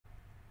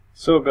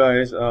So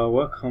guys,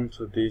 welcome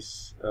to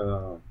this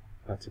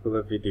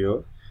particular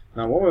video.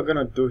 Now what we're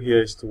gonna do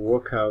here is to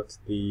work out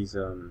these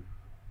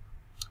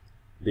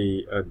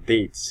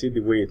dates. See the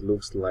way it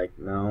looks like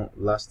now,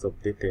 last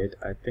updated.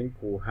 I think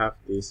we'll have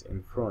this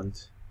in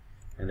front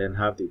and then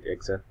have the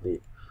exact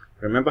date.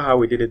 Remember how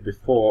we did it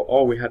before?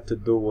 All we had to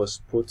do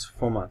was put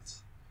format.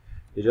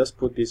 You just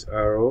put this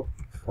arrow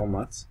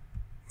format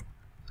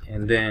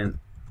and then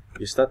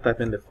you start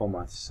typing the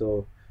format.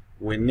 So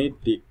we need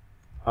the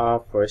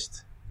hour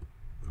first,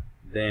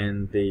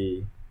 then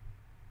the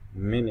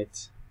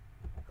minute.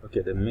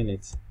 Okay, the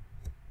minute,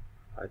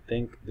 I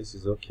think this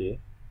is okay.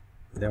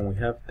 Then we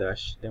have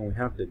dash, then we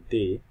have the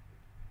day,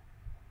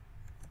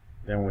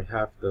 then we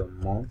have the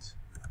month,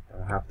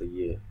 and we have the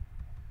year.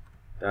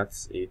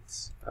 That's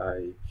it.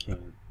 I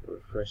can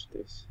refresh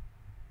this.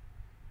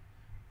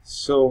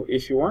 So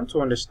if you want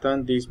to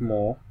understand this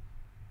more,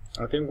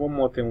 I think one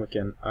more thing we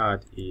can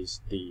add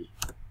is the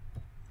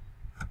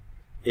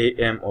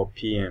AM or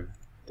PM.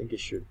 I think it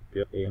should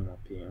be AM or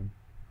PM.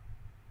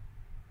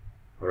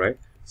 Alright,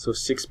 so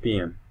 6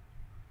 p.m.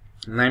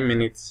 9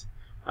 minutes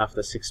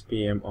after 6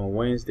 p.m. on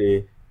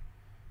Wednesday,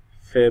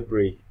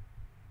 February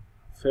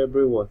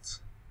what?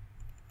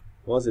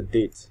 What's the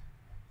date?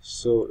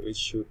 So it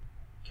should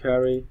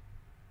carry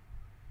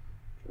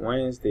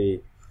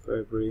Wednesday,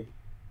 February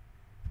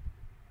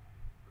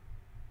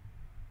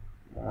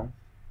month,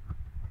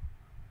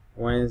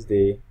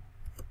 Wednesday,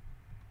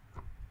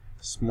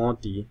 small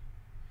d.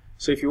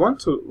 So if you want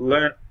to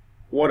learn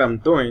what I'm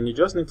doing, you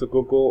just need to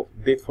Google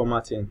date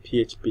formatting in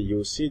PHP.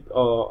 You'll see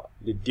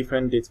the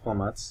different date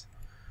formats,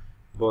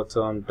 but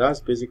that's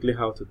basically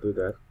how to do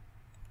that.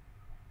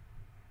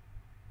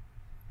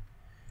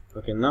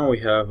 Okay, now we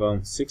have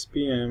 6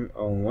 p.m.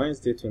 on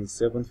Wednesday,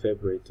 27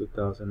 February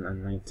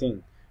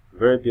 2019.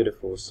 Very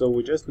beautiful. So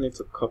we just need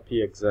to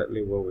copy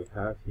exactly what we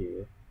have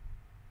here.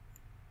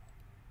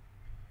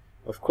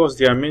 Of course,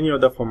 there are many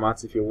other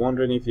formats. If you're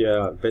wondering if there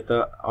are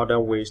better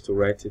other ways to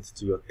write it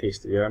to your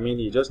taste,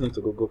 you just need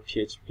to Google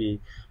PHP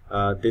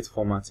date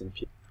format in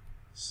PHP.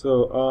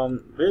 So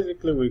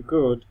basically we're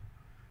good.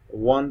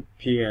 1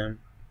 p.m.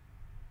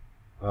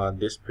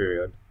 This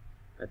period.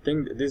 I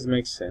think this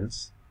makes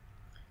sense.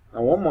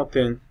 And one more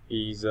thing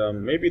is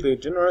maybe the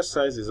general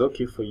size is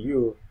okay for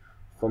you.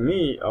 For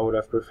me, I would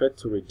have preferred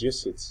to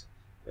reduce it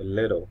a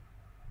little,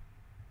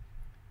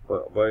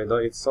 but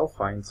it's all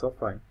fine. It's all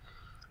fine.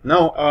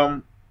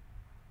 Now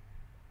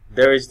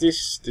there is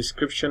this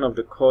description of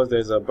the course.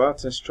 There's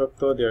about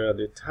instructor, there are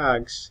the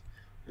tags,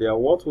 there are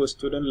what will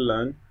student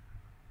learn,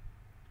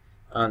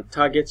 and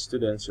target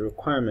students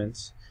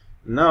requirements.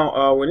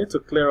 Now we need to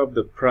clear up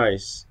the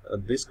price,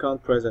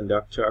 discount price and the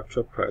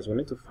actual price. We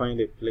need to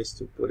find a place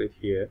to put it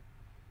here.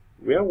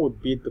 Where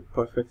would be the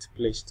perfect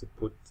place to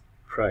put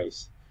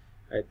price?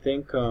 I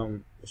think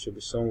it should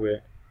be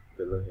somewhere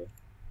below here.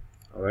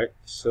 Alright,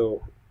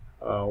 so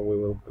we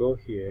will go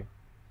here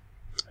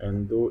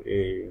and do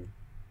a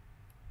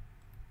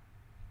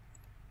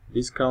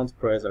discount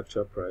price,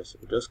 actual price.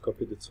 We'll just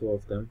copy the two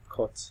of them,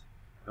 cut.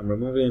 I'm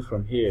removing it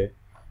from here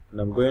and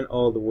I'm going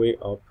all the way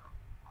up.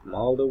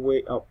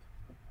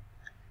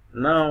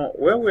 Now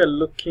where we're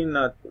looking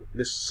at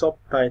the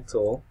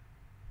subtitle,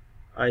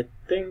 I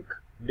think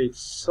the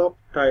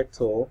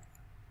subtitle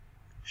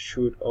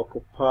should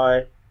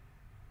occupy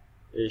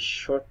a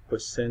short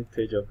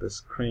percentage of the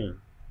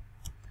screen.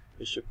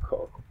 It should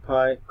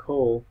occupy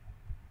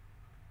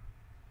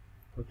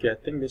okay, I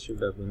think this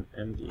should have been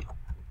MD.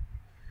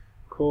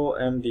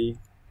 MD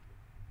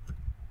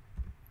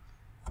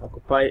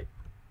occupy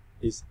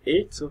is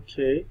 8.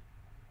 Okay,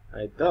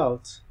 I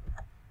doubt,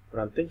 but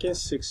I'm thinking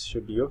 6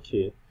 should be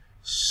okay,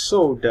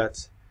 so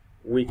that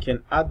we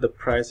can add the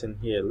price in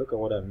here. Look at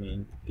what I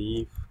mean.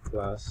 Div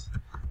class.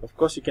 Of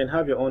course you can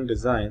have your own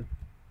design.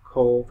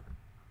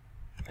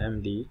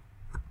 MD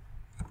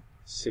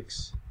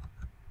 6.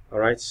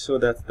 Alright, so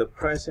that the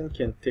pricing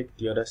can take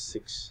the other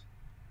 6.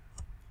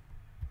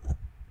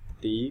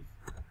 Div,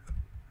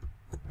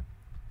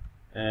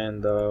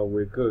 and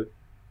we're good.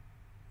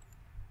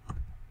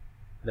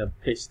 Then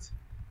paste.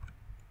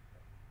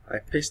 I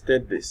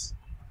pasted this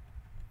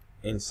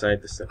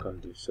inside the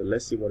second div. So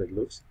let's see what it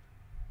looks.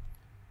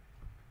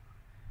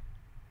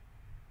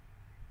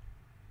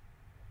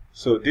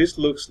 So this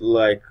looks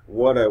like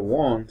what I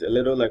want, a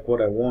little like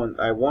what I want.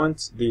 I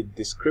want the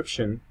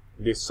description,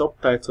 the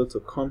subtitle to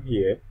come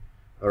here,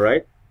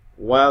 alright,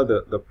 while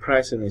the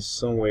pricing is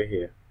somewhere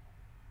here.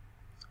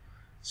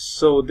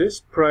 So this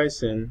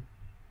pricing,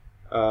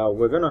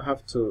 we're gonna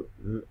have to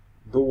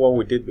do what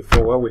we did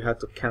before, where we had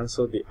to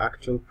cancel the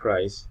actual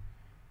price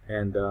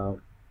and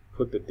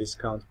put the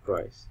discount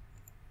price.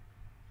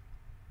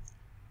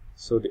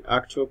 So the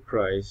actual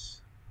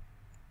price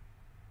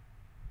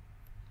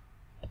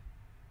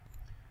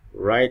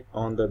right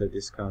under the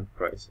discount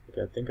price.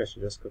 Okay, I think I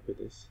should just copy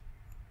this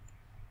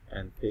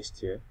and paste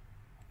here.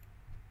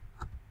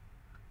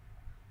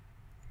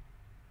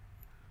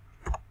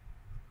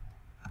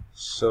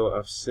 So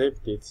I've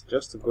saved it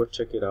just to go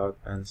check it out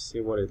and see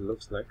what it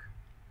looks like.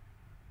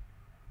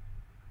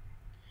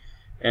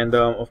 And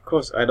of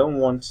course I don't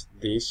want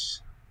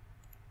this.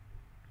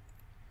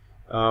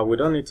 We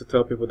don't need to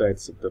tell people that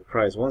it's the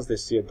price. Once they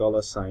see a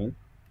dollar sign,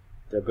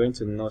 they're going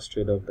to know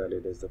straight up that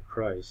it is the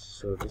price.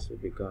 So this will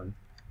be gone.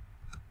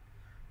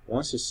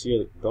 Once you see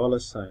a dollar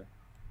sign,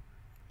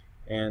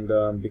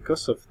 and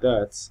because of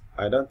that,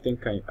 I don't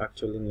think I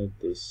actually need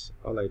this.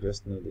 All I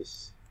just need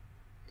is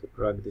to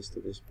drag this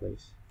to this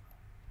place.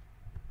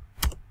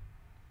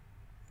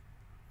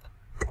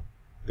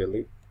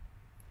 Delete.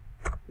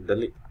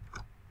 Delete.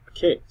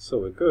 Okay, so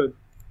we're good.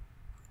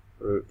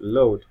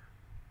 Load.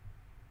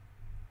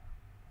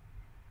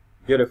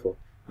 Beautiful.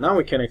 Now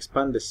we can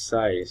expand the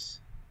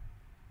size.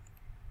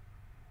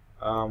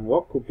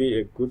 What could be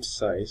a good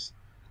size?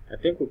 I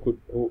think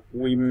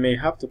we may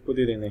have to put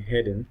it in a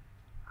heading.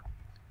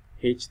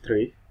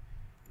 H3.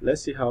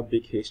 Let's see how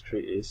big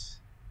H3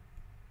 is.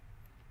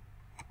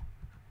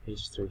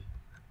 H3.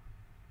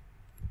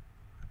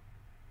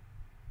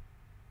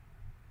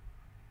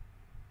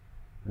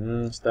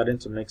 Starting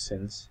to make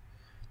sense.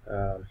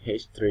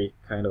 H3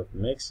 kind of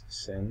makes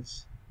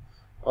sense.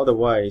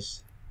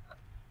 Otherwise,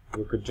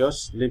 we could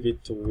just leave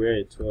it to where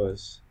it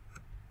was.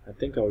 I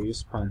think I'll use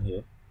span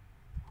here.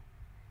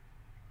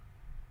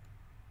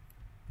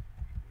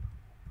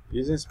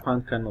 Using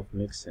span kind of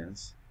makes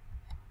sense.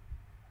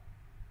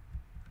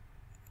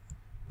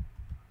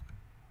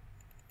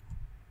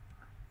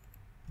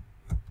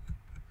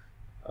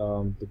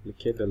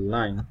 Duplicate the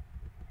line.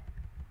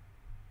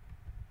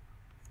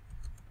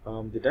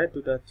 Did I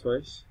do that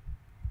twice?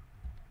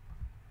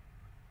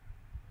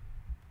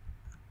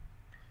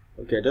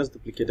 Okay, I just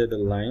duplicated the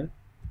line,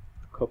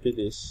 copy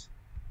this,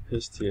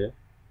 paste here,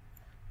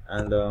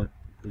 and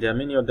there are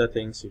many other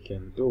things you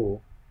can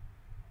do,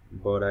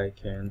 but I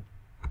can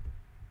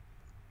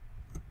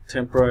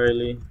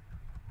temporarily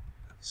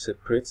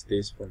separate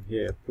this from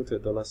here. Put a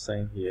dollar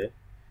sign here,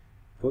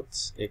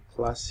 put a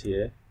class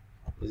here.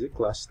 Is it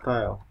class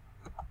style?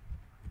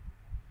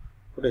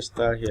 Put a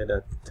style here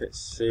that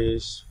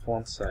says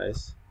font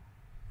size.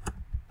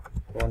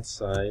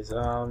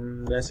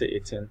 Let's say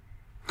 18.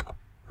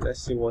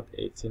 Let's see what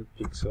 18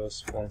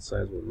 pixels font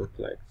size will look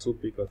like. Too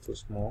big or too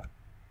small?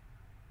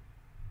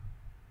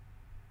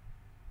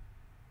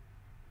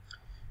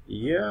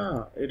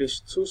 Yeah, it is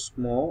too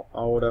small.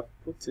 I would have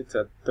put it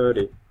at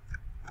 30.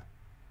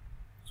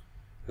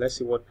 Let's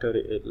see what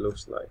 38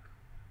 looks like.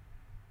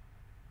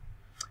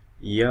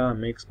 Yeah,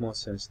 makes more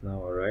sense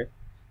now. Alright,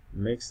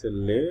 makes a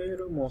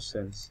little more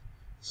sense.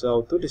 So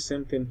I'll do the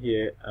same thing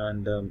here,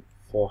 and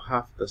for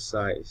half the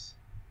size,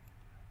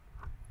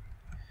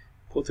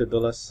 put a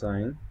dollar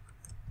sign.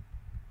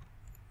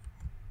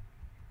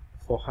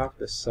 For half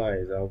the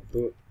size, I'll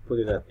put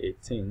it at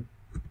 18,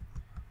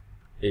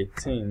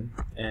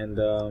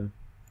 and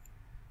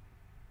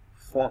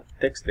font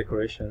text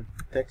decoration,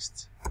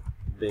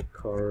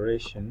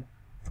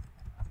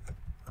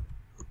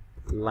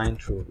 line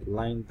through,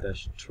 line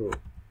dash through.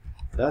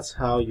 That's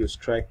how you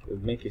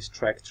make a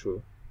strike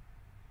through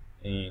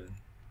in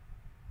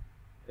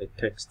a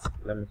text.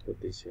 Let me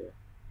put this here.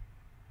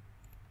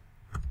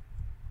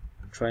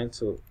 I'm trying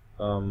to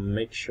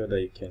make sure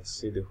that you can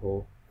see the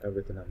whole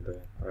everything I'm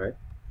doing. Alright,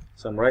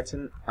 so I'm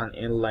writing an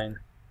inline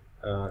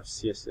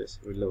CSS.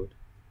 Reload.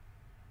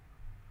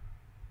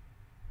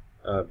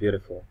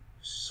 Beautiful.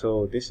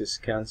 So this is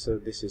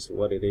cancelled. This is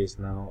what it is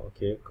now.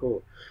 Okay,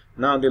 cool.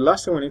 Now the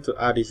last thing we need to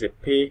add is a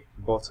pay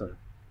button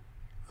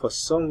for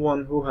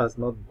someone who has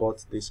not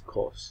bought this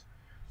course.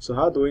 So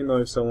how do we know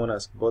if someone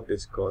has bought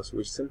this course?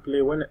 We simply,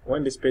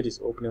 when this page is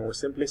opening, we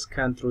simply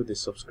scan through the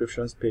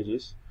subscriptions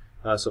pages,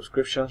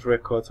 subscriptions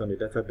records on the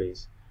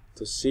database,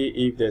 to see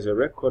if there's a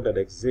record that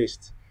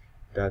exists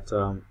that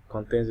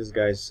contains this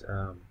guy's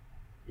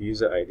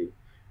user ID.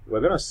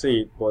 We're gonna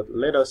see it, but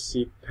let us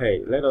see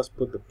pay. Let us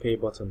put the pay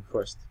button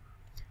first.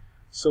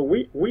 So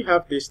we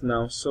have this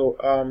now. So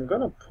I'm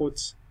gonna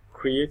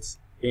create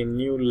a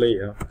new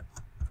layer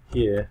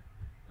here,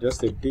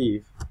 just a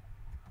div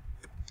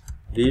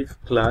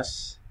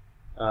class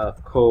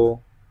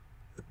call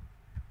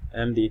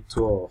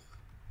md12.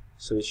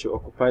 So it should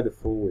occupy the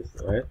full width,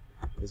 right?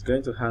 It's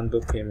going to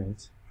handle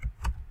payment.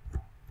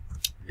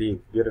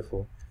 Div,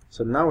 beautiful.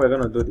 So now we're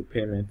gonna do the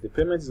payment. The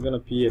payment is gonna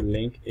be a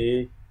link,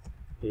 a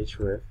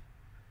href.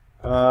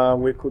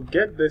 We could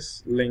get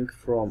this link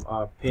from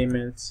our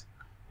payments.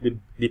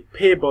 The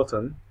pay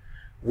button,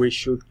 we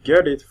should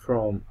get it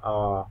from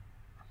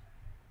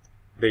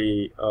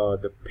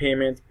the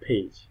payment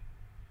page,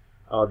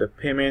 the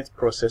payment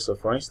processor.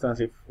 For instance,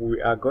 if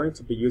we are going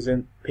to be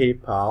using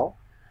PayPal,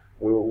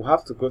 we will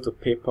have to go to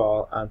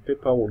PayPal, and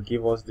PayPal will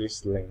give us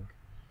this link.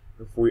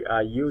 If we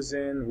are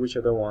using which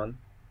other one,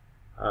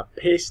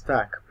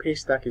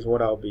 Paystack is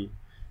what I'll be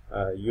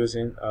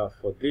using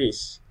for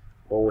this,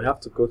 but we have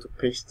to go to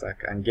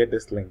Paystack and get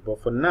this link.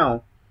 But for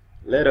now,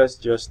 let us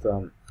just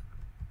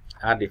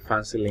add a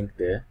fancy link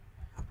there,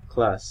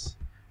 class.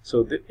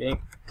 So the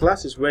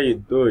class is where you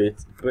do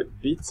it,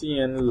 but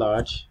btn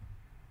large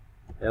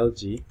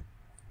LG,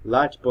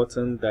 large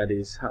button that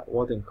is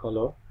what in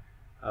color?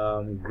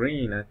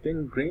 Green. I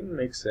think green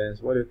makes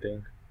sense. What do you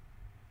think?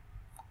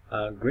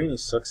 green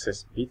is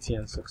success,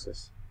 BTN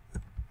success.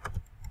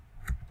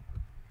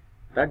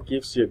 That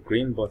gives you a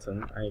green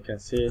button, and you can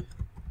say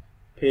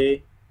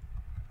pay.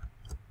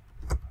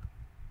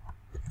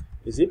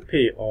 Is it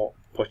pay or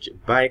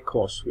buy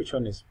cost? Which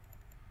one is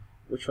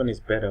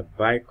better?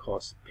 Buy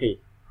cost, pay,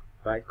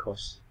 buy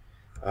cost.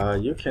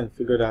 You can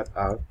figure that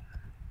out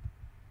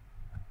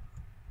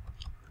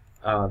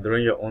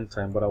during your own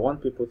time, but I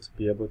want people to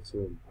be able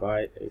to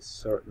buy a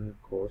certain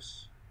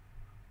course,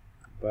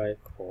 buy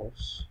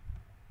course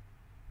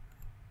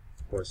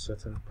for a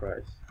certain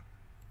price,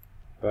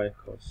 buy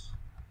course.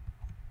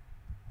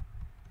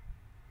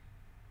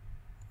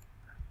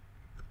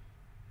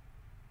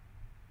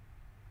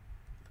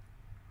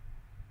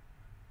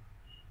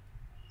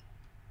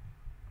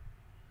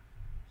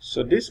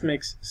 So this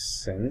makes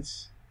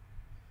sense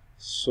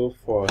so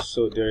far.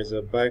 So there is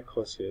a buy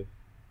cost here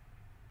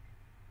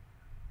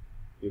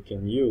you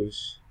can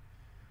use.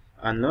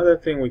 Another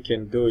thing we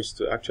can do is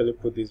to actually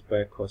put this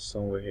buy cost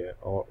somewhere here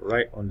or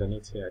right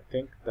underneath here. I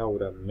think that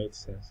would have made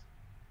sense.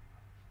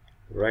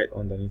 Right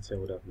underneath here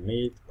would have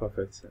made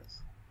perfect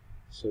sense.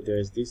 So there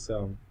is this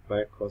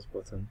buy cost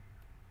button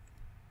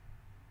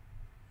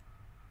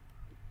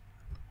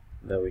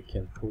that we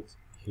can put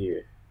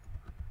here.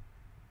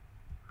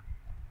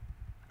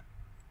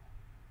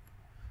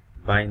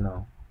 Buy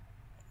now.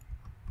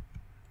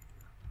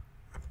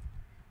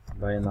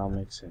 Buy now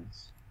makes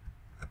sense.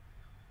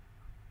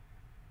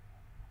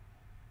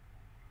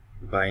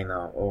 Buy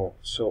now. Oh,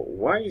 so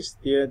why is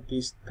there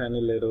this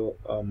tiny little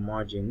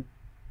margin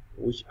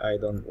which I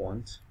don't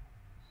want?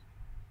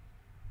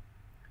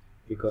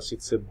 Because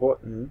it's a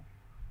button.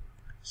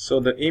 So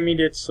the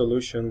immediate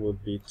solution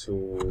would be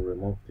to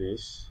remove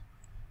this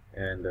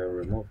and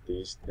remove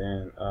this,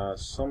 then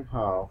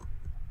somehow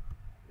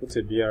put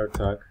a BR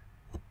tag.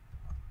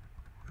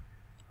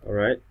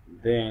 Alright,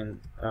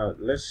 then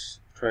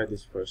let's try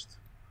this first.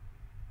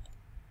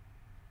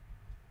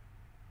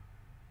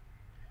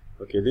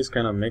 Okay, this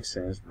kind of makes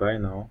sense. Buy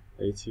now,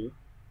 80.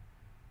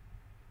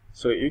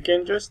 So you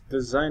can just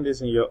design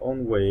this in your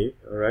own way,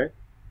 alright?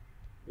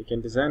 You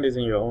can design this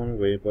in your own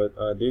way, but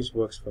this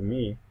works for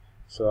me.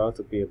 So how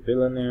to be a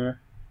billionaire,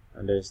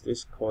 and there's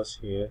this course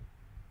here,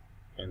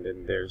 and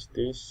then there's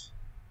this,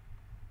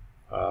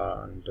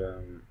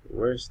 and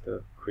where's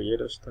the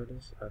creator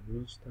status,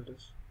 admin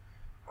status,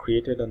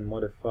 created and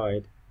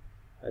modified.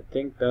 I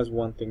think that's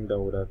one thing that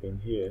would have been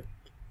here.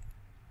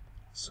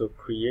 So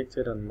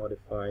created and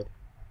modified.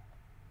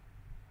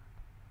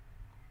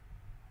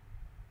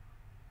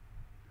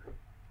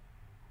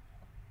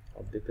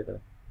 Updated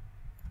it.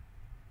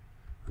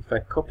 If I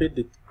copied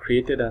it,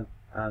 created and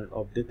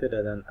updated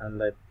it,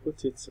 and I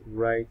put it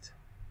right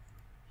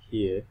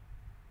here,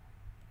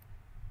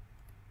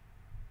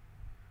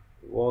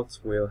 what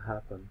will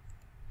happen?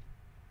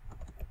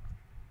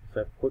 If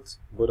I put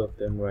both of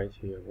them right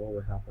here, what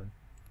will happen?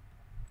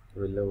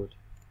 Reload.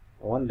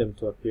 I want them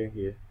to appear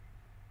here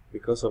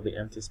because of the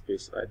empty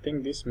space. I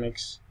think this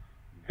makes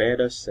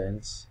better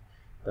sense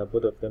that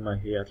both of them are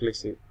here. At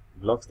least it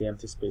blocks the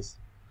empty space.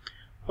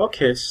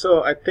 Okay,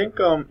 so I think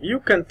you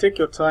can take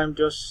your time,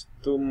 just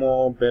do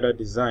more better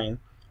design.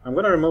 I'm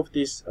going to remove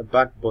this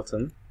back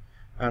button,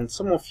 and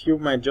some of you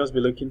might just be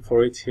looking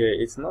for it here.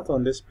 It's not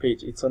on this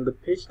page, it's on the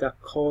page that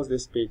calls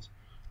this page.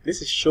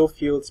 This is show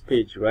fields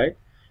page, right?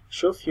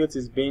 Show fields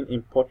is being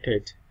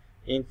imported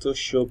into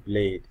show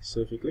blade. So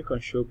if you click on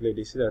show blade,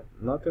 you see that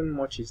nothing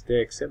much is there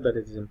except that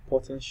it is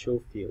importing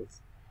show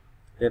fields.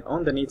 Then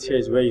underneath here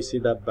is where you see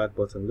that back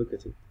button. Look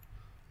at it.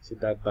 See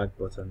that back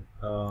button.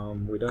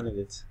 We don't need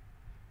it.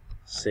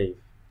 Save,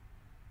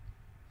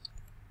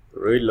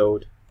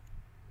 reload,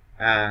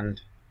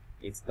 and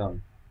it's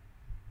done.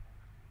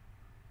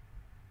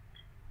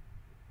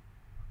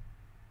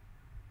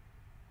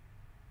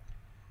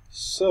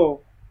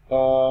 So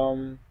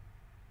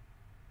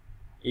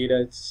it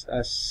is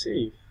as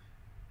if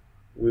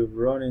we've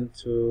run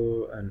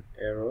into an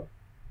error,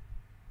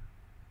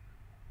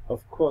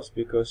 of course,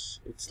 because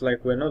it's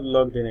like we're not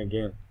logged in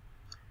again.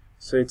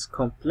 So it's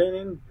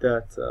complaining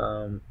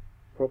that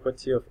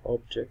property of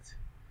object.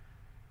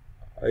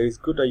 It's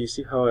good that you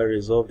see how I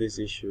resolve this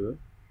issue.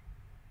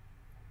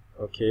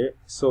 Okay,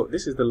 so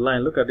this is the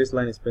line. Look at this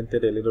line is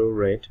painted a little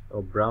red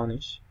or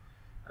brownish,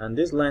 and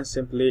this line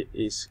simply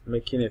is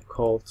making a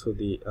call to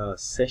the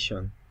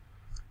session,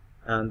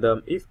 and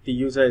if the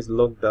user is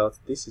logged out,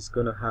 this is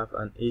going to have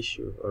an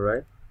issue.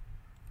 Alright,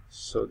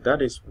 so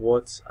that is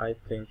what I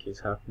think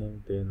is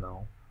happening there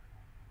now.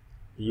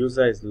 The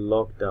user is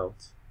logged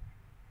out.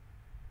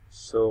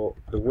 So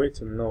the way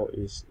to know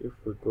is if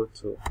we go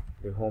to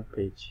the home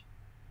page,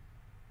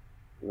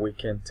 we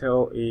can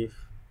tell if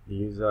the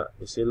user,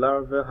 you see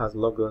Laravel has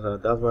logged us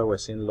out, that's why we're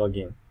seeing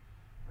login.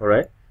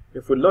 Alright,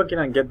 if we log in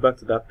and get back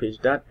to that page,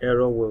 that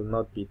error will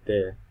not be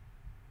there.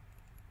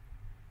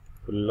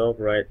 If we log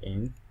right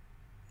in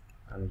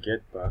and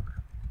get back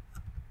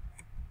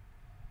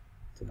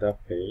to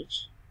that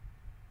page,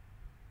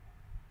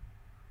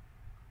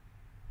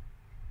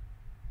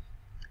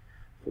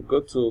 if we go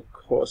to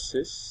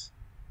courses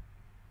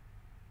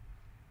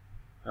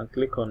and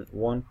click on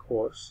one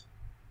course,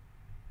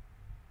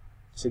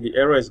 See, the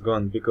error is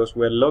gone because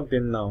we're logged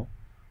in now.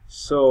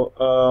 So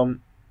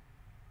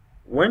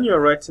when you're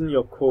writing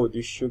your code,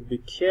 you should be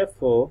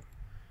careful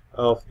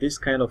of this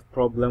kind of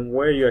problem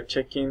where you're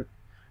checking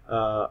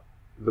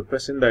the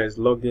person that is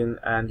logged in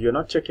and you're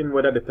not checking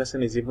whether the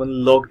person is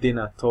even logged in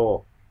at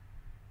all.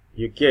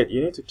 You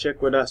need to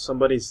check whether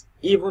somebody is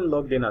even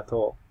logged in at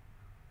all.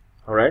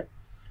 Alright,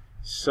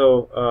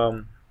 so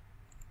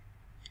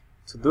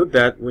to do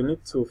that, we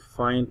need to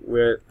find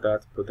where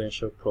that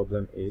potential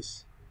problem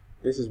is.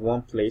 This is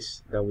one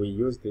place that we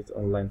used it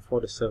on line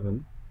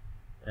 47,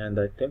 and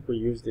I think we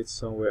used it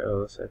somewhere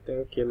else. I think,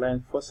 okay,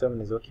 line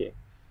 47 is okay.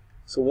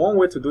 So one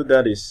way to do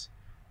that is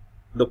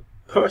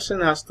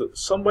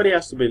somebody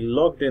has to be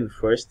logged in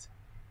first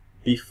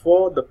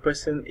before the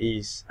person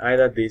is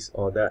either this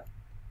or that.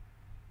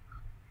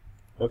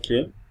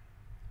 Okay,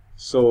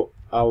 so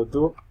I'll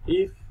do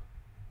if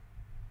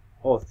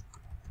auth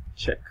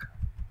check.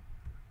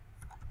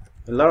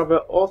 The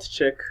Laravel auth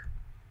check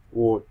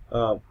will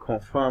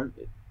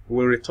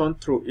will return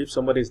true if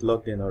somebody is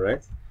logged in.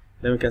 Alright,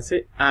 then we can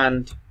say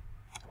and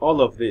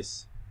all of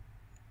this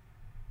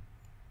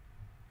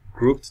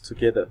grouped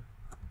together.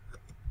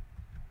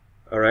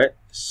 Alright,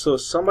 so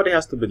somebody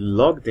has to be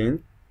logged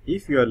in.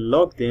 If you are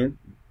logged in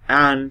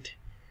and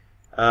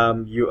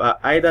you are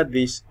either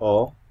this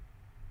or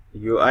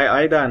you are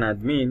either an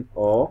admin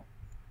or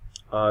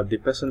the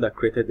person that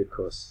created the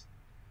course.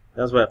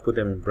 That's why I put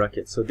them in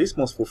brackets. So this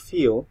must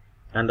fulfill,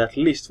 and at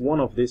least one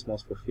of these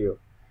must fulfill.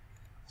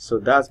 So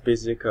that's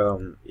basic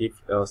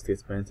if-else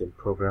statement in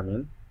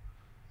programming.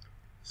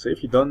 So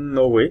if you don't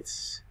know it,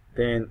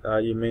 then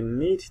you may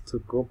need to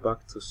go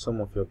back to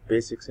some of your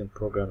basics in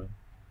programming.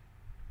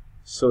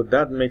 So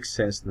that makes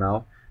sense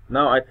now.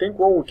 Now I think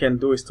what we can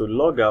do is to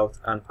log out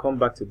and come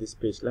back to this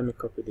page. Let me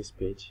copy this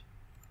page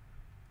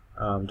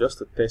just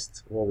to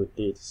test what we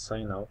did.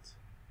 Sign out.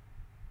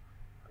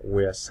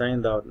 We are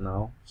signed out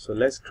now, so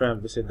let's try and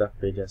visit that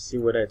page and see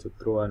whether it will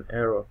throw an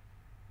error.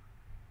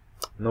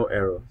 No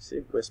error.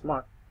 See, we're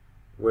smart.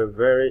 We're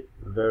very,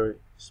 very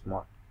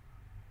smart.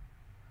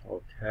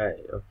 Okay.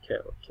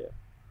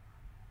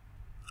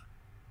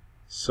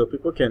 So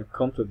people can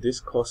come to this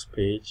course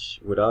page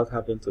without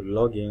having to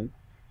log in.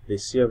 They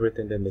see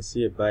everything, then they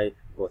see a buy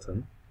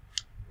button,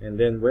 and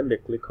then when they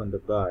click on the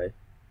buy,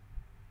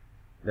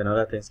 then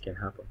other things can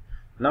happen.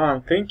 Now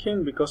I'm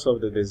thinking, because of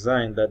the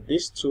design, that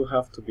these two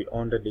have to be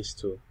under these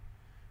two.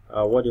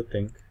 What do you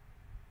think?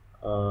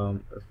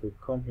 If we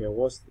come here,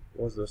 what's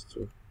those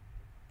two?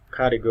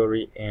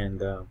 Category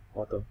and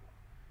author.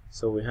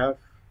 So we have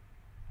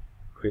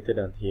created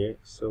and here.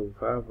 So we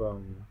have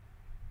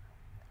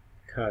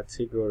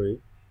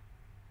category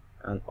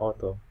and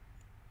author.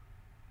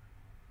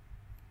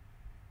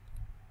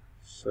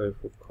 So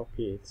if we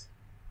copy it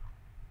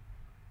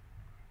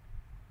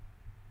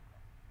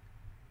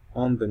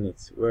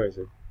underneath, where is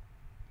it?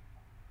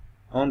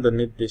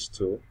 Underneath these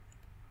two.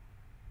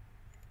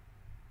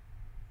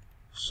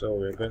 So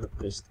we're going to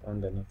paste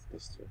underneath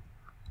these two.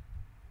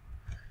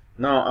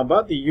 Now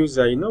about the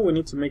user, we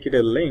need to make it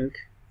a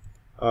link.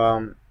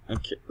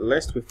 Okay,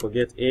 lest we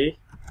forget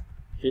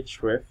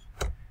href,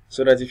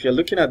 so that if you're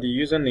looking at the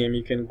username,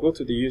 you can go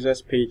to the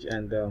users page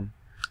and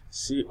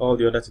see all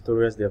the other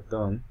tutorials they have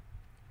done.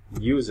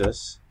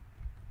 Users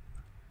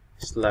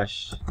 /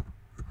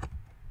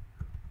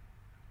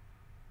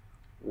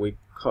 we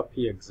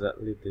copy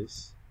exactly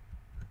this,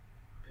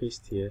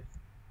 paste here,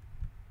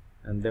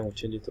 and then we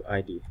change it to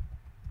ID.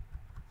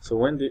 So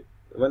when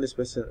this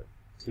person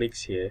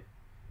clicks here,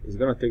 it's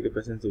going to take the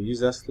person to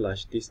user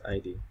 / this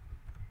ID.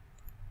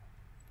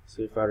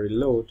 So if I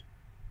reload,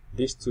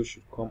 these two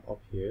should come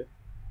up here.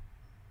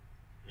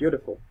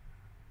 Beautiful.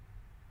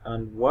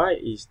 And why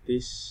is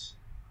this?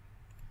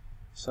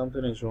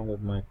 Something is wrong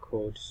with my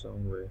code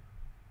somewhere.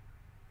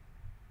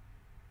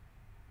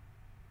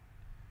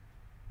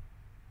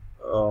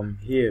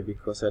 Here,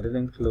 because I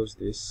didn't close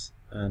this,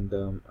 and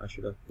I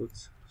should have put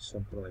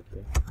something like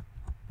that.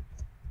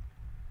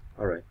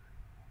 Alright.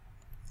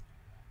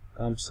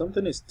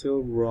 Something is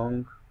still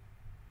wrong.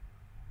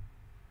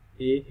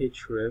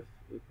 Ahref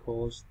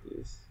equals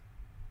this,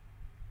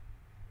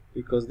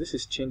 because this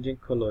is changing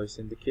color. It's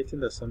indicating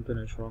that something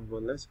is wrong.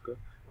 But let's go.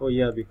 Oh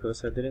yeah,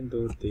 because I didn't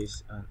do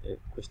this and a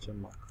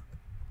question mark.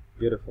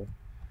 Beautiful.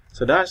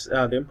 So that's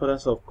the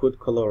importance of code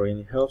coloring.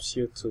 It helps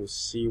you to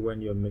see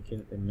when you're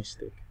making a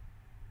mistake.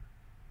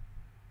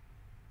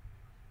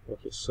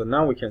 Okay, so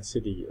now we can see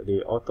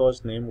the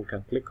author's name. We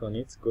can click on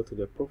it, go to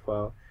the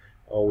profile,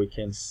 or we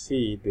can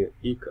see the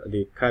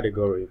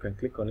category. You can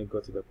click on it, go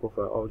to the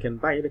profile, or we can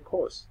buy the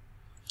course.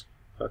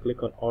 If I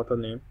click on author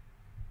name,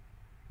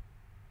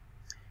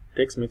 it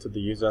takes me to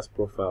the user's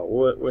profile.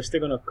 We're still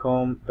gonna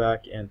come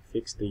back and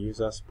fix the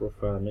user's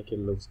profile and make it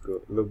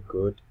look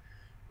good.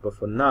 But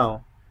for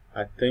now,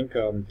 I think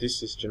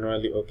this is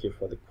generally okay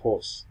for the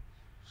course.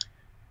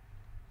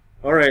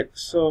 Alright,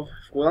 so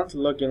if we want to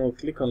log in, we'll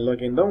click on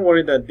login. Don't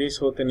worry that this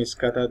whole thing is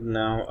scattered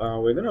now.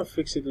 We're gonna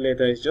fix it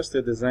later. It's just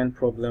a design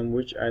problem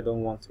which I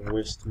don't want to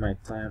waste my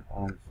time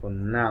on for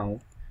now.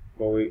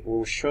 But we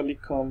will surely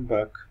come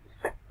back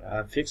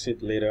fix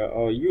it later,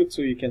 or you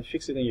too, you can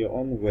fix it in your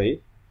own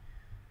way.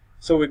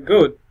 So we're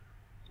good.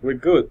 We're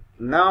good.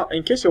 Now,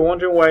 in case you're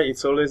wondering why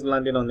it's always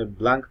landing on a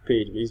blank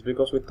page, it's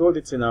because we told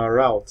it in our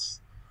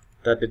routes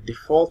that the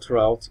default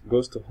route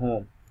goes to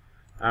home,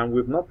 and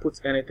we've not put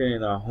anything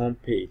in our home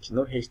page,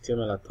 no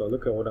HTML at all.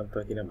 Look at what I'm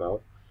talking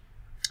about.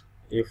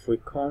 If we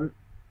come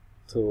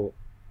to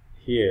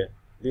here,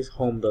 this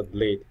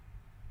home.blade,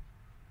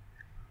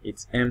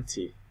 it's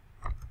empty.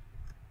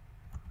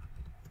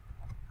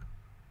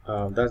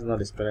 That's not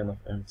the spelling of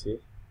empty.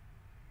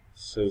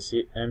 So you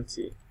see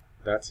empty,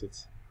 that's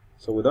it.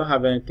 So we don't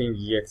have anything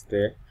yet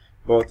there,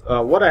 but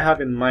what I have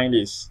in mind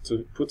is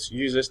to put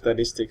user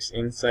statistics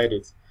inside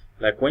it.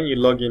 Like when you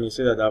log in, you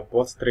see that I've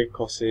bought 3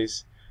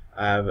 courses,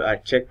 I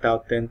checked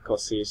out 10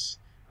 courses,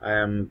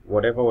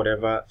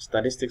 whatever,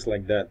 statistics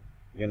like that.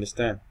 You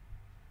understand?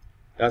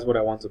 That's what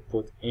I want to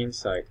put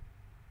inside.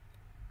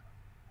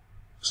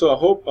 So I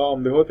hope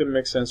the whole thing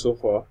makes sense so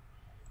far.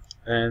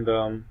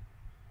 And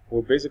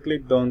we've basically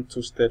done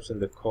 2 steps in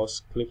the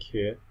course. Click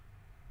here,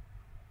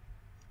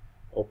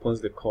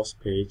 opens the course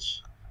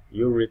page,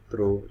 you read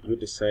through, you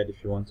decide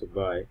if you want to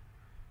buy,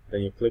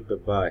 then you click the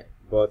buy.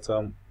 But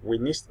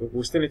we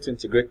still need to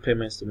integrate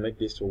payments to make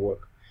this to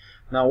work.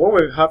 Now what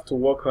we have to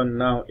work on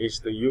now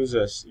is the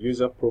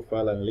user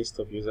profile and list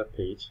of user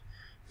page.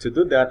 To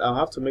do that, I'll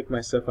have to make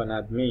myself an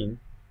admin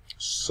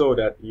so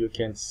that you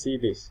can see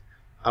this.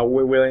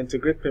 We will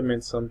integrate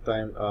payments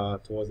sometime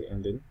towards the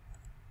ending.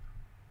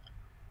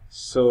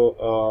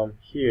 So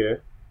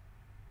here,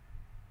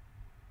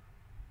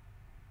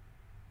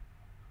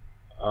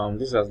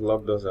 this has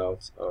logged us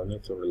out. I'll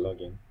need to relog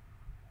in.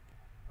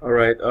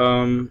 Alright,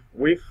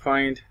 we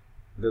find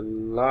the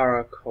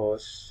Lara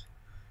course,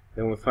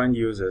 then we find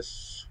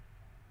users.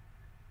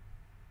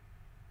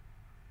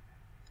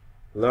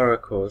 Lara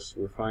course,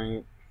 we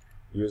find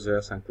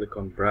users and click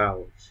on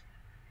browse.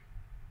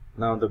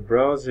 Now the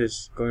browse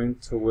is going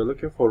to, we're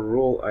looking for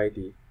role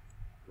ID.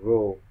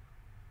 Role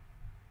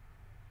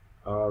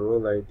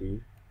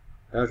ID,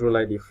 that's role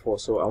ID 4.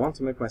 So I want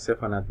to make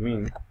myself an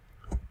admin.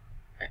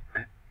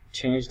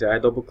 Change that. I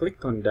double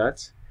clicked on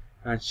that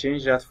and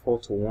change that 4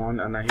 to 1,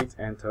 and I hit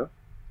enter.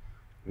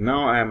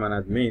 Now I am an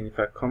admin. If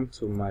I come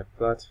to my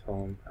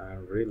platform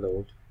and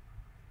reload,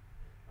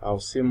 I'll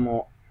see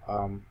more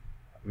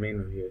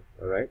menu here.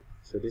 Alright,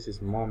 so this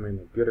is more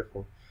menu.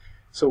 Beautiful.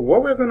 So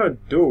what we're gonna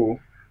do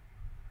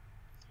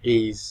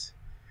is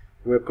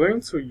we're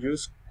going to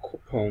use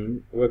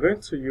coupon. We're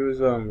going to use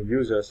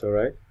users,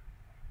 alright,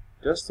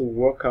 just to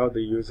work out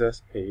the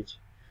users page.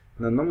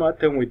 Now, no matter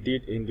thing we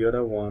did in the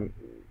other one,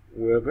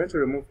 we're going to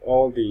remove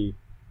all the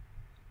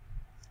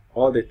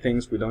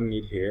things we don't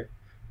need here,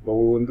 but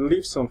we will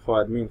leave some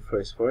for admin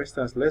first. For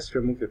instance, let's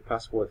remove the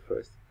password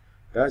first.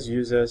 That's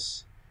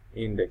users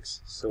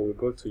index. So we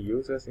go to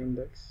users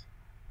index,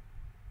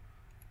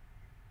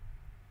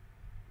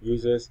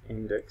 users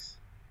index.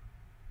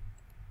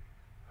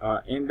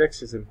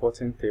 Index is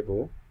important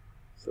table,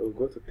 so we'll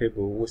go to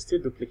table. We'll still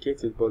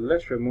duplicate it, but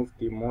let's remove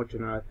the more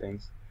general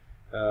things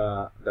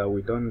that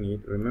we don't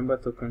need. Remember,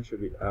 token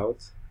should be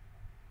out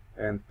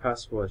and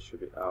password should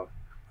be out.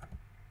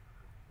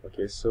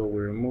 Okay, so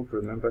we remove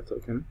remember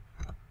token,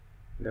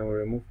 then we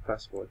remove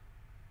password.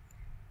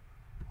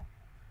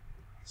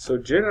 So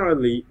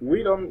generally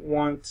we don't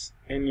want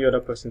any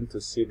other person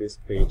to see this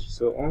page,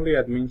 so only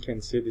admin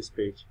can see this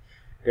page.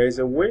 There is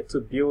a way to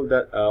build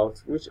that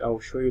out, which I'll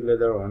show you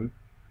later on,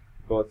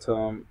 but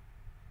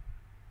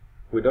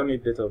we don't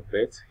need date of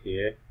birth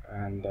here.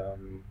 And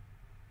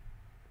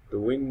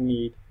do we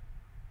need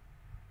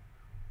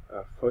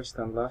first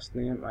and last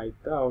name? I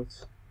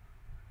doubt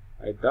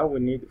we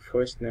need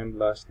first name,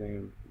 last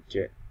name,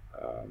 date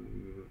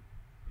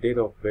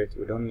of birth.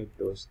 We don't need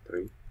those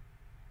 3.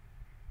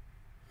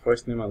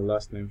 First name and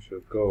last name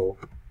should go,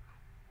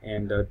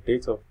 and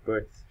date of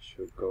birth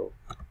should go.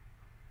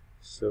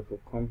 So if we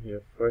come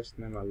here, first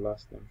name and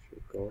last name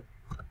should go,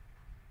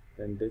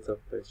 then date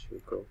of birth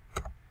should go.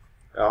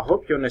 I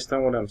hope you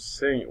understand what I'm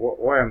saying,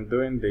 why I'm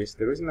doing this.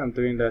 The reason I'm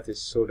doing that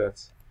is so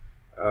that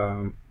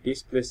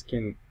this place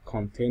can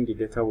contain the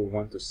data we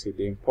want to see,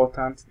 the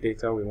important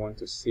data we want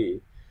to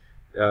see.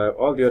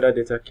 All the other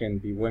data can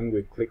be when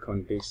we click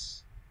on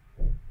this.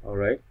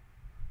 Alright.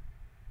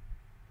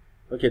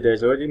 Okay,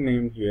 there's already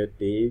name here,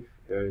 Dave.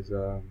 There's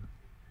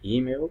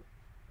email.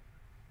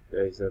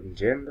 There's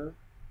gender.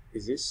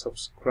 Is it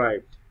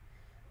subscribed?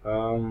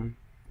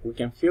 We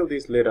can fill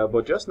this later,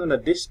 but just know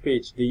that this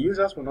page, the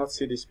users will not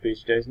see this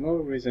page. There is no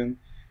reason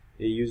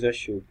a user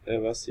should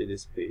ever see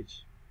this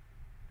page.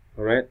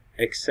 Alright,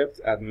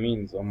 except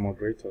admins or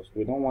moderators.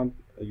 We don't want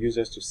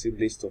users to see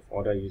list of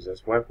other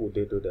users. Why would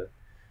they do that?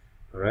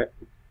 Alright,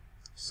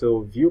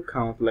 so view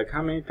count, like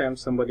how many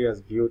times somebody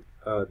has viewed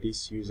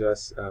this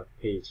user's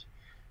page.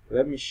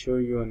 Let me show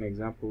you an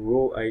example.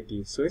 Role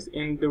ID. So it's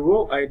in the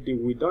role ID,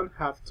 we don't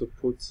have to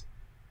put,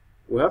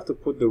 we have to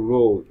put the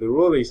role. The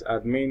role is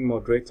admin,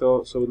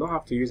 moderator, so we don't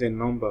have to use a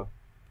number.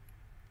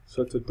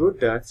 So to do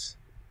that,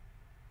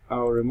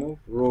 I'll remove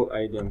role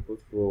ID and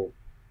put role.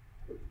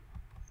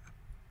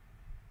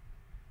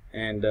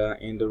 and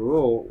in the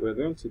role we're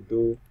going to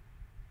do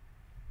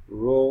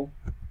role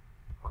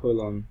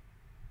colon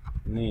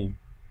name.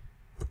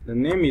 The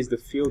name is the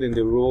field in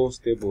the roles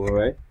table,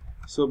 right?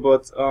 So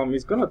but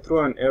it's gonna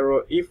throw an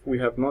error if we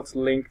have not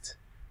linked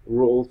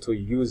role to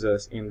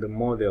users in the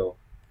model.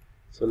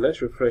 So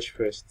let's refresh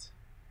first.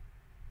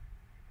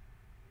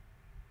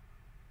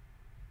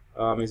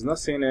 It's not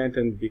saying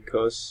anything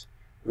because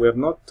we have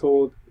not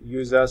told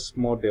users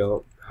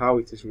model how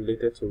it is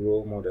related to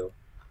role model.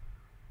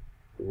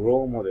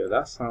 Role model,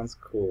 that sounds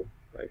cool,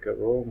 like a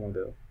role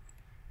model.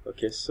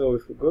 Okay, so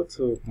if we go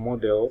to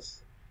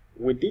models,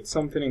 we did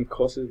something in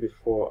courses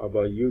before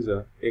about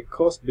user. A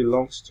course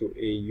belongs to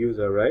a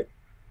user, right?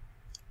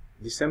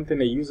 The same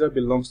thing, a user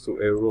belongs to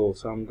a role.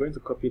 So I'm going to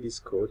copy this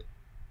code,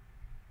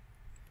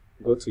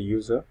 go to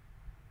user,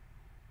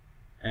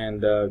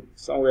 and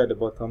somewhere at the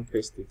bottom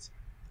paste it,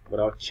 but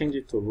I'll change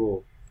it to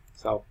role.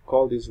 So I'll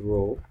call this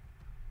role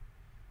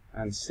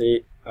and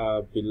say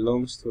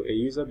belongs to a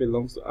user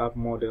belongs to app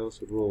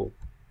models role.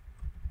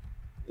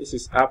 This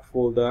is app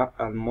folder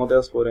and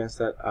models folder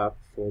inside app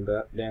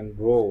folder, then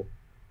role,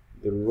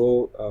 the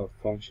role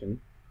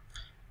function.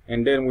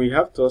 And then we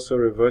have to also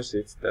reverse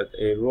it, that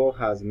a role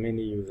has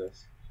many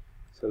users.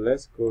 So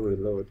let's go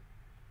reload.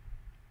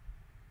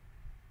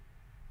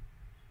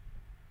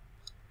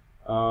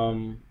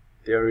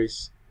 There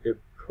is a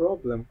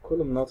problem,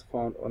 column not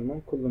found,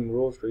 unknown column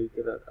roles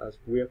related as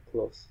where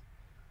clause.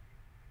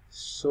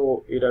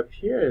 So it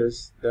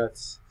appears that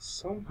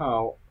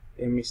somehow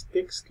a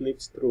mistake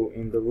slips through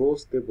in the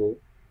roles table.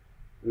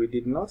 We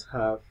did not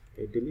have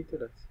a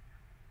deleted at.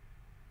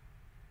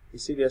 You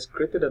see, there's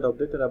created at,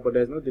 updated at, but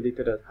there's no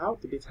deleted at. How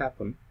did it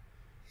happen?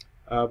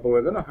 But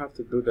we're gonna have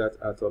to do that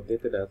at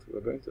updated at.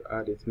 We're going to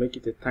add it, make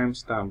it a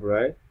timestamp,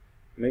 right?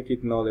 Make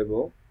it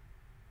nullable.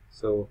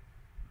 So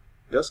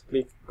just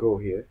click go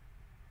here.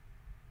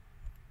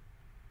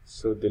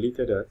 So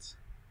deleted at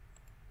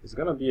is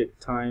gonna be a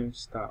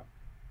timestamp.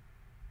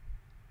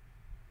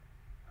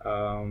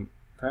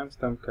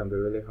 Timestamp can be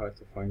really hard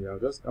to find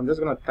out. I'm just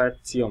gonna type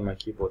T on my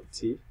keyboard,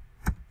 T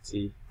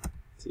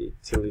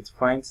till it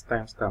finds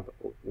timestamp.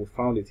 We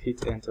found it,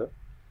 hit enter,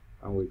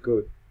 and we're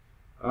good.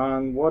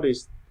 And what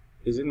is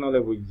it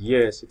nullable?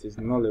 Yes, it is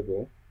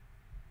nullable.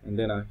 And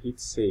then I hit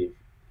save.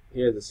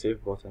 Here's the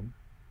save button.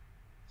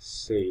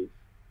 Save.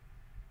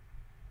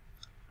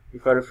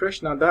 If I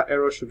refresh now, that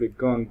error should be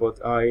gone,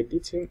 but our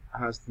editing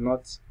has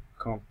not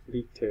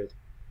completed.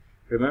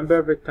 Remember,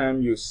 every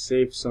time you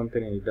save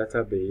something in the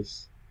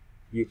database,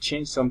 you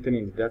change something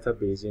in the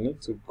database, you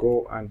need to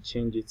go and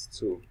change it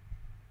to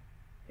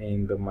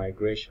in the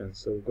migration.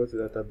 So go to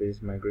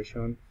database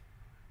migration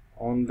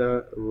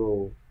under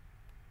roles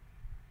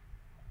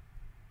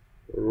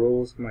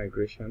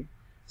migration.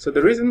 So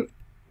the reason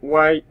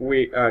why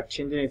we are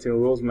changing it in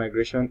roles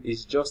migration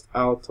is just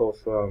out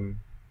of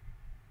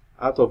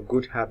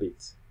good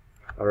habit.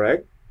 All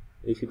right,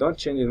 if you don't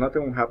change it,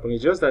 nothing will happen.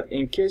 It's just that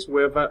in case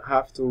we ever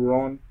have to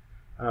run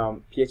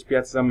PHP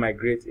Artisan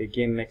migrate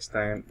again next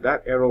time,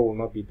 that error will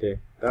not be there.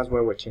 That's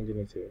why we're changing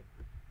it here.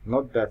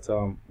 Not that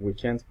we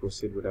can't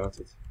proceed without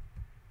it.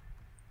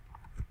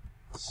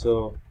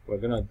 So we're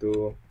gonna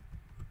do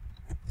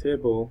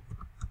table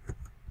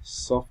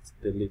soft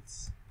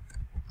deletes.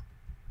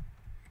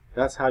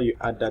 That's how you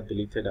add that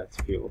deleted at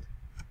field.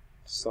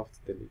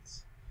 Soft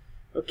deletes.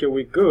 Okay,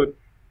 we're good.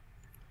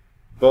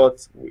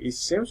 But it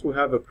seems we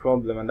have a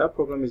problem, and that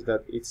problem is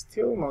that it's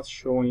still not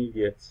showing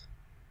yet.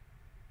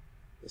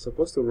 We're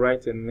supposed to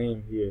write a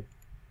name here.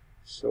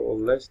 So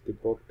let's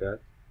debug that.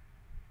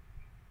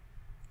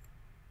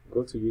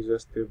 Go to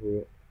users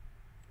table,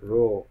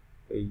 role.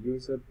 A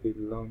user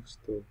belongs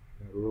to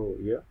a role,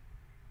 yeah?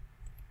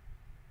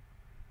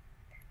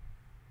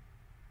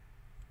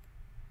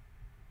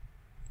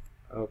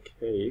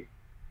 Okay.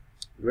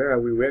 Where are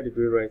we? Where did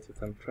we write it?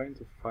 I'm trying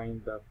to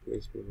find that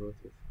place we wrote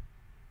it.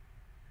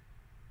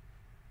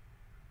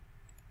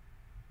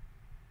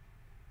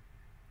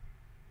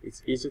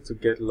 It's easy to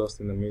get lost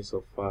in the midst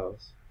of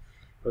files.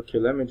 Okay,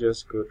 let me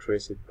just go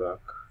trace it back.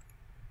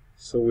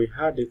 So we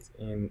had it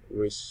in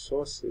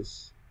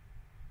resources,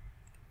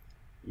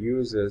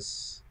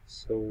 users.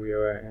 So we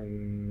are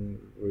in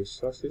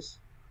resources,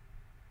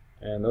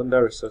 and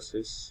under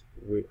resources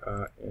we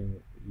are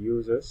in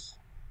users,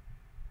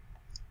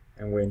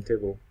 and we're in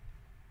table.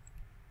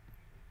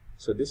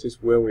 So this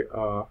is where we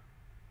are,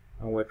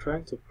 and we're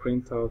trying to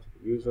print out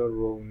user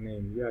role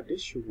name. Yeah,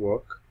 this should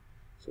work.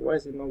 So why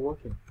is it not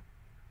working?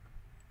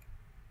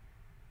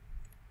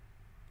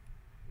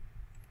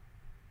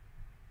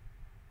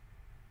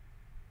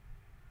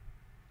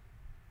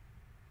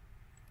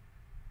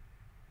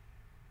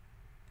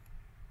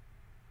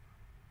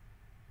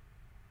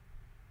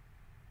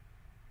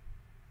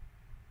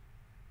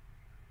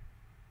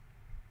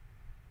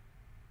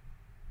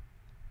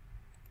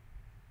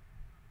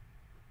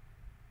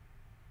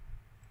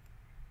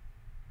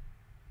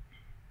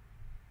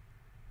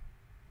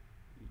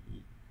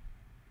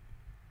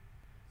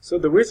 So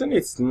the reason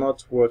it's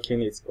not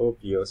working is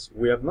obvious.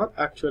 We have not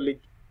actually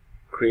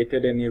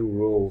created any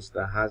roles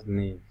that has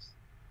names.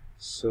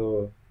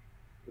 So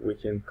we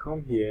can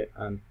come here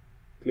and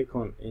click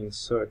on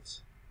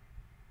insert.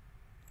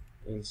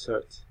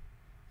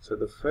 So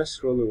the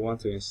first row we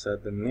want to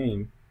insert the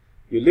name.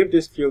 You leave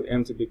this field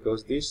empty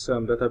because this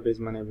database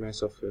management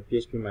software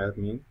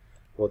PHPMyAdmin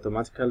will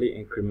automatically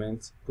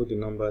increment, put the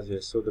numbers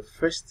here. So the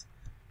first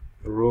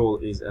role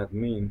is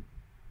admin,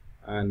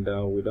 and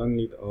we don't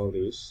need all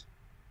this.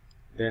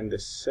 Then the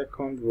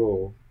second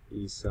row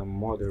is a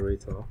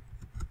moderator,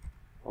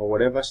 or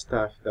whatever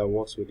staff that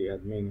works with the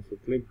admin. If we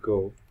click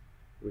go,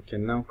 we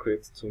can now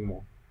create 2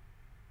 more.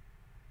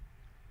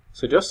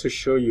 So just to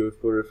show you,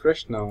 if we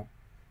refresh now,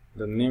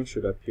 the name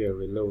should appear.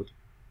 Reload,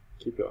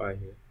 keep your eye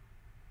here,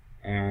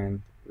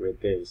 and we're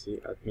there. You see,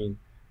 admin,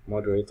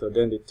 moderator.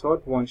 Then the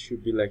third one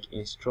should be like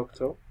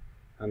instructor,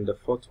 and the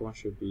fourth one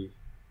should be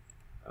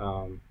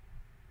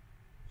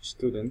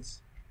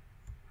students,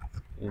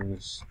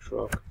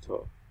 instructor,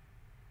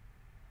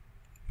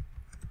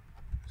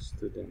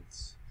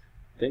 students.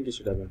 I think it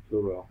should have been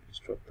plural,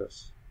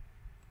 instructors.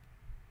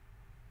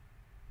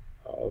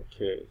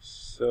 Okay,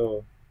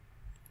 so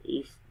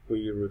if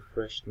we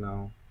refresh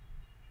now,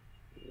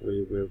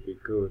 we will be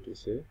good. You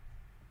see,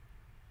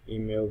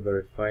 email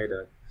verified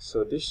that.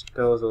 So this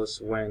tells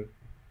us when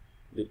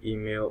the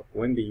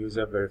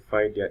user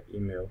verified their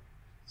email.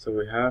 So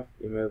we have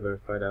email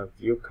verified, our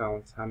view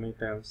count, how many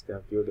times they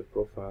have viewed the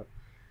profile,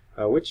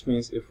 which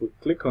means if we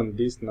click on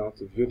this now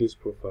to view this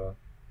profile,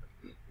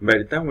 by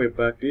the time we're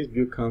back, this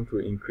view count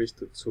will increase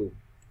to 2.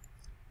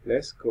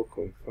 Let's go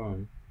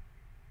confirm,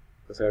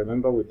 because I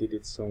remember we did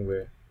it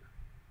somewhere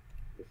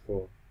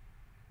before.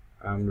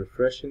 I'm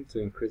refreshing to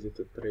increase it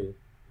to 3.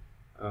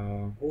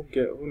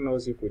 Who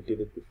knows if we did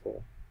it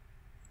before?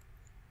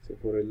 So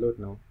if we reload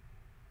now,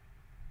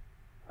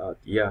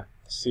 yeah,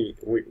 see,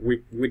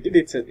 we did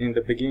it in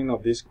the beginning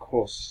of this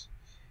course.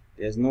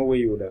 There's no way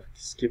you would have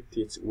skipped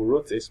it. We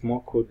wrote a small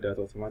code that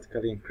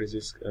automatically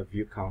increases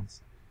view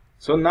counts.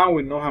 So now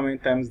we know how many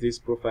times this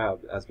profile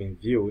has been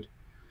viewed.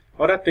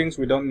 Other things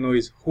we don't know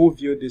is who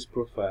viewed this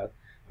profile.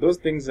 Those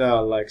things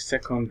are like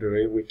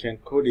secondary. We can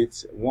code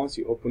it. Once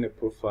you open a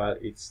profile,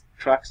 it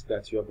tracks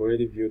that you have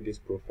already viewed this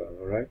profile.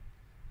 Alright.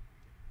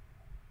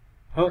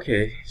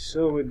 Okay,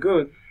 so we're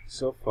good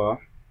so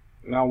far.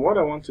 Now what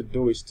I want to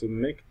do is to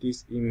make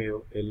this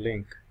email a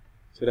link,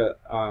 so that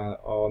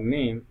our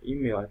name,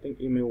 email, I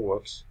think email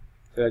works,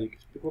 so that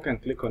people can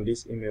click on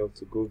this email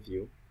to go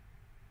view,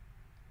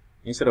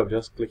 instead of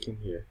just clicking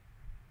here.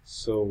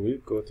 So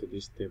we go to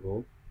this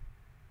table,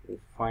 we'll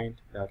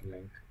find that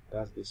link,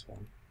 that's this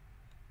one,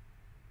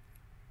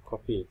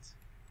 copy it,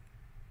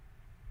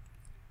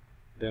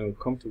 then we'll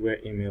come to where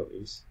email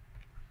is,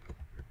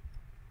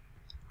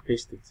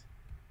 paste it,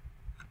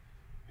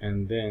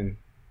 and then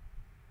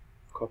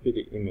copy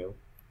the email.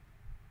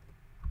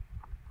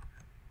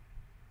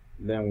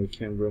 Then we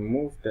can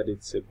remove that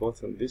it's a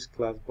button, this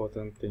class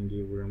button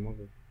thingy, we remove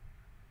it.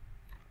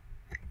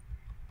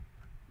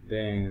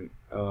 Then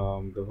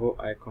the whole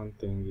icon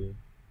thingy,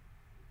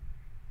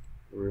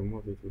 we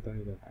remove it, we don't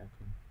need an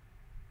icon.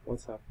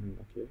 What's happening?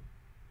 Okay,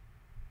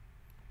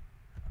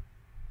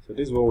 so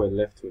this is what we're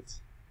left with,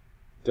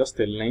 just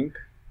a link,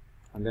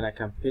 and then I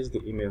can paste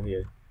the email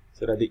here,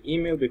 so that the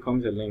email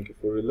becomes a link.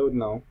 If we reload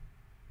now,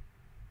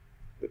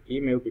 the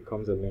email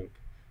becomes a link.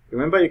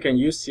 Remember, you can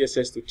use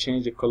CSS to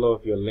change the color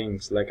of your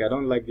links. Like, I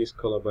don't like this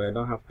color, but I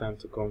don't have time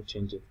to come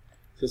change it.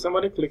 So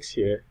somebody clicks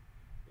here,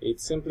 it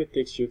simply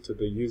takes you to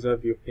the user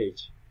view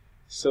page.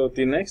 So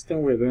the next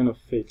thing we're going to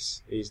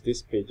fix is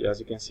this page. As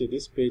you can see,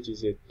 this page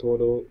is a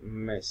total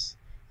mess.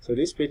 So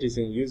this page is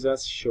in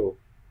users show.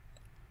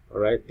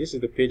 Alright, this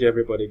is the page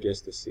everybody gets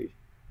to see.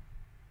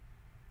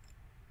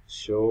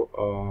 Show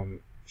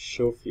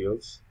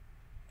fields.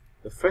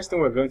 The first thing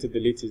we're going to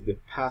delete is the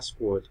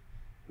password.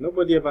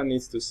 Nobody ever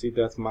needs to see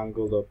that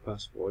mangled up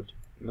password.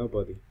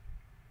 Nobody.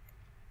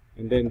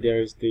 And then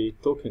there is the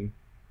token.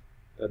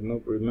 That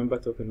remember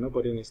token.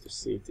 Nobody needs to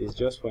see it. It's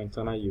just for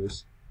internal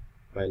use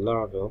by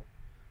Laravel.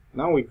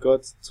 Now we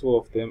got 2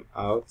 of them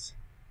out.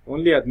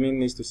 Only admin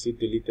needs to see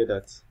deleted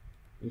at.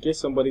 In case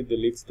somebody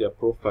deletes their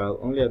profile,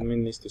 only admin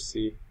needs to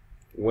see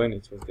when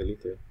it was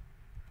deleted.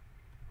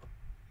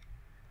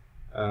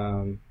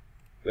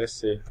 Let's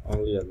say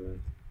only admin.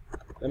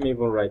 Let me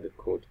even write the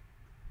code.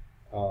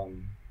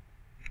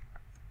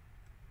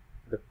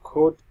 The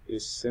code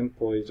is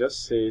simple. It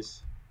just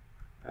says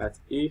that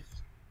if,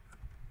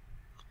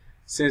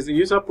 since the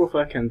user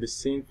profile can be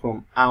seen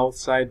from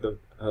outside the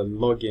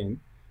login,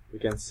 we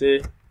can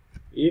say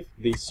if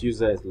this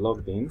user is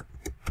logged in,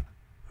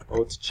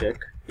 auth check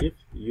if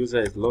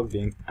user is logged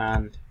in,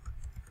 and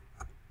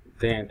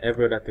then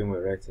every other thing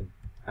we're writing,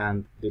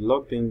 and the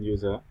logged in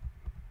user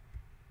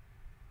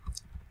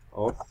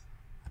auth,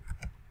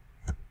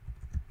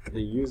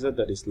 the user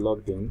that is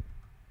logged in,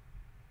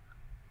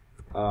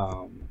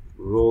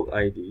 role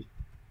ID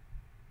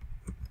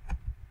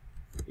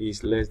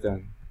is less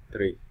than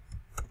 3.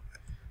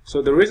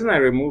 So the reason I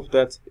removed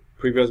that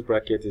previous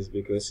bracket is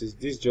because this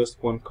is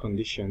just one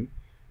condition.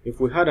 If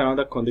we had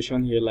another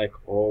condition here like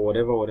or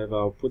whatever,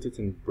 I'll put it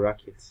in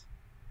brackets.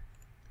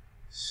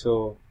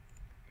 So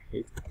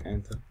hit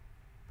enter.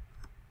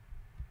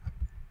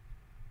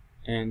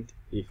 and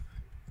if.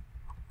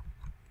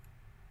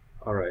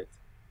 Alright,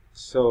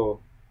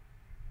 so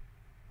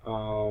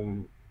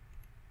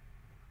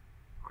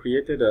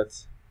created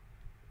that.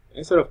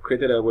 Instead of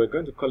created that, we're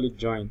going to call it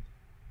joined,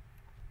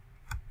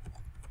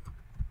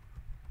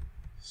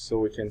 so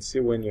we can see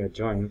when you're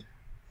joined.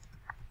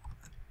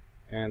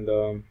 And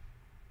of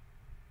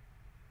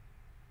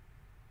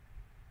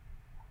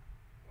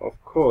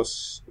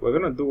course, we're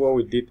gonna do what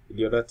we did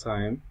the other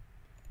time,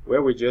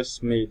 where we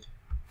just made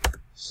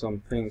some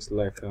things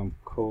like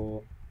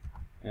call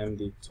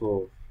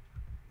md12,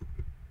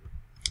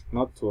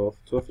 not 12.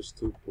 12 is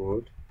too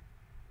broad.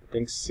 I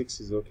think 6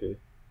 is okay.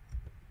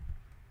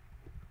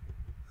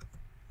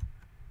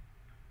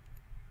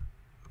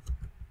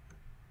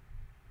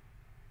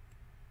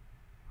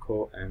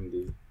 Call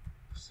md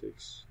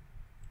 6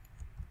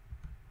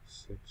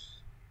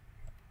 6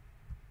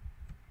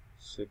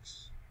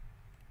 6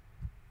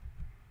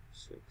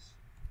 6.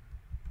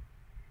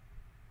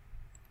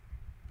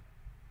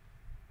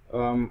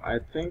 I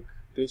think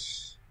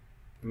this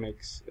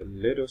makes a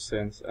little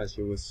sense, as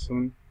you will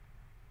soon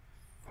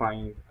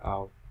find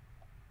out.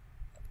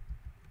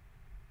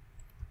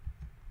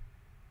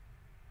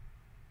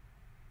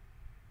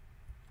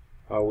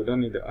 We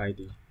don't need the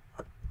ID.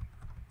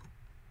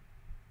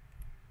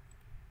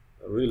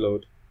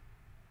 Reload.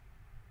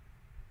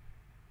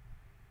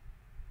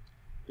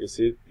 You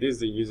see, this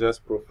is the user's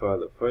profile: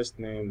 the first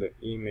name, the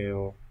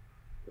email,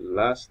 the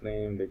last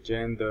name, the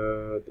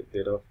gender, the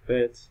date of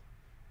birth,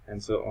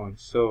 and so on.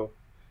 So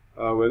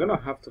we're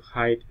gonna have to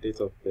hide date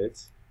of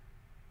birth.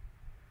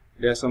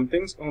 There are some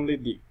things only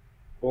the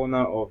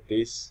owner of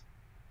this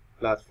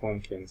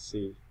platform can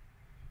see,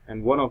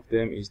 and one of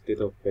them is date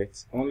of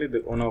birth. Only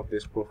the owner of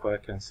this profile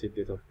can see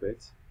date of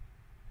birth,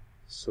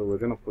 so we're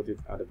gonna put it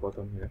at the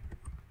bottom here.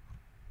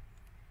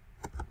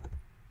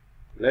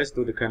 Let's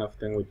do the kind of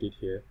thing we did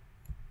here.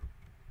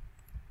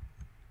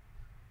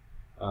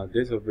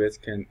 Date of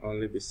birth can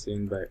only be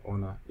seen by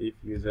owner if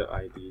user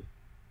ID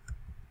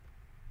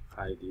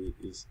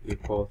is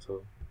equal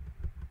to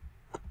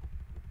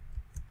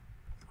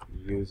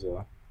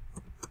user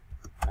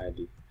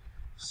ID.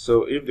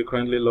 So if the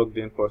currently logged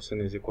in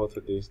person is equal to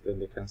this, then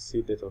they can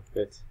see date of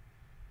birth.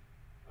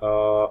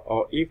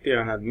 Or if they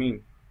are an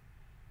admin.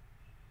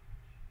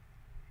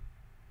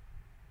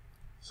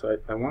 So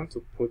I want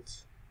to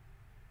put,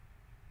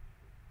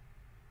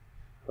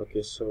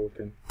 okay, so we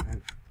can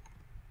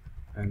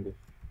and if.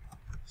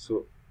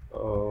 So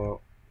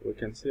we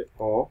can say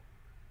or,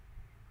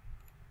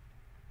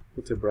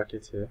 put a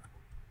bracket here,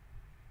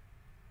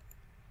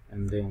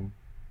 and then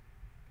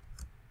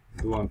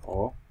do an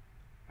or,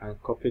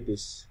 and copy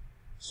this.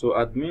 So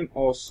admin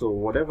also,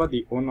 whatever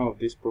the owner of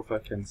this profile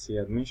can see,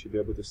 admin should be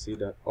able to see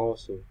that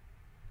also.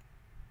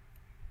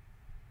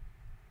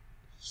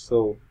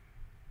 So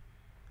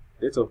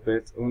date of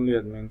birth, only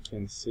admin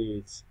can see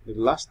it. The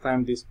last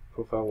time this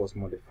profile was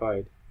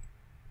modified,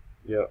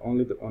 yeah,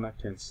 only the owner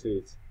can see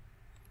it.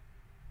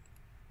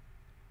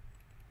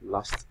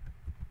 Last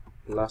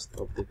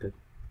updated.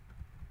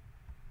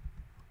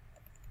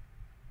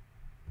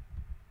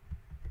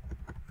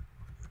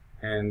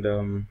 And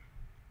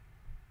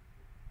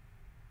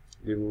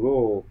the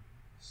role,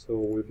 so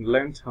we've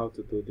learned how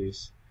to do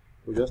this.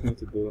 We just need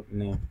to do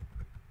name.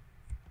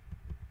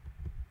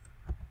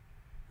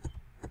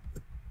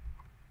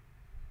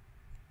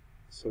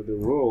 So the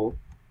role,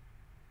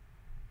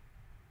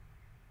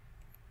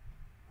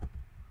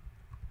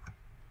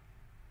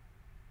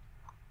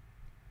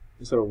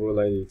 instead of role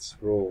ID, it's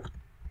role.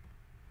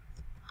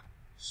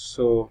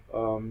 So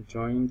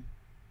joined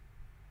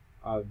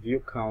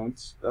view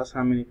count, that's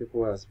how many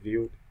people have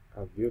viewed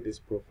this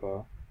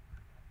profile.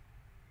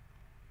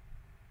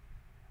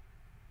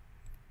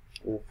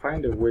 We'll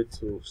find a way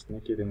to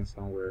sneak it in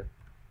somewhere.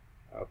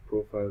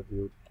 Profile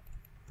viewed.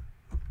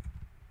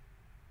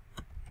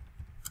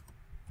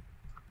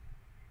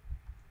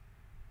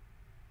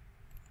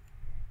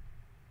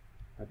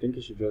 I think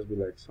it should just be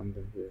like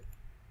something here.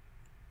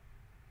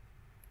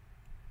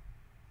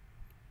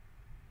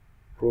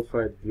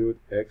 Profile viewed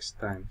X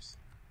times.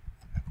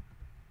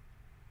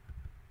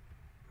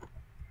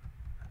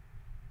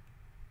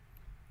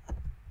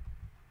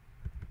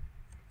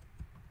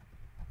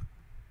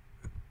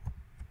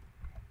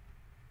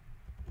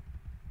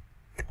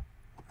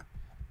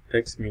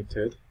 Text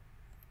muted.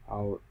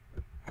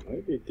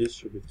 Maybe this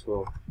should be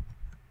 12.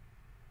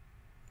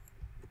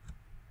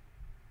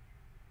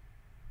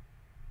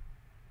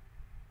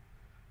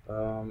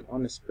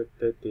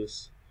 Unexpected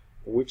is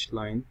which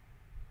line?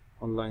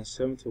 On line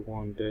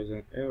 71, there's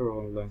an error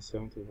on line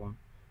 71.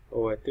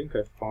 Oh, I think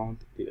I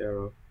found the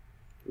error.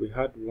 We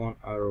had one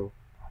arrow,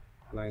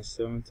 line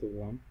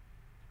 71.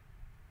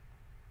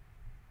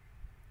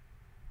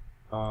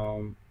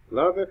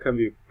 Laravel can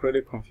be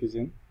pretty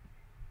confusing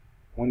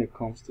when it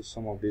comes to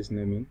some of this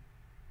naming,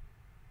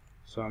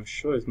 so I'm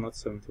sure it's not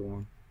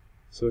 71.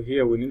 So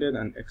here we needed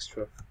an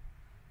extra.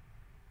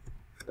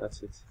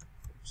 That's it.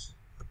 Oops.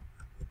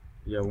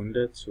 Yeah, we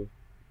needed 2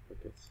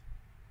 brackets.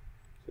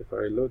 So if I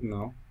reload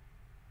now,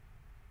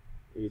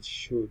 it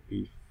should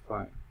be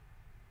fine.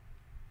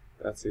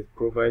 That's it.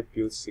 Provide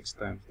build 6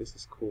 times. This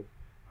is cool.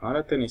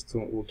 Another thing is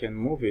we can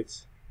move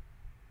it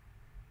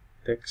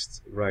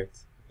text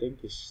right. I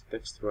think it's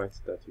text right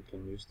that you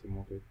can use to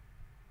move it.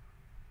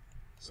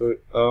 So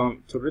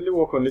to really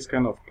work on this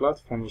kind of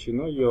platform, you should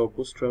know your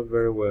Bootstrap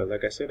very well.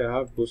 Like I said, I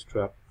have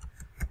Bootstrap.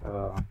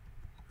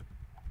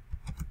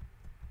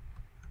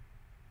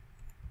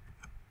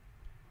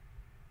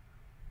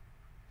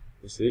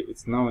 You see,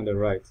 it's now on the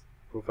right.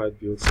 Provide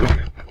build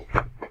 7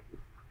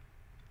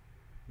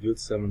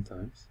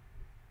 times.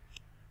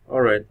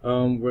 Alright,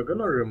 we're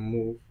gonna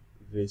remove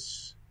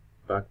this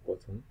back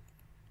button,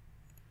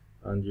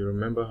 and you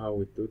remember how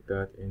we do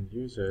that in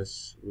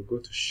users. We go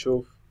to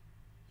show,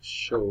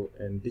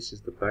 and this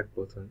is the back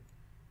button.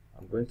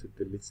 I'm going to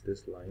delete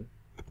this line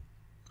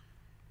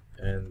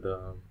and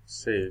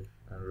save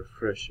and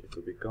refresh. It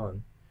will be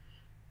gone,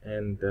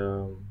 and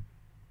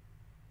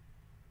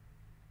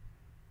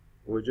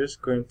we're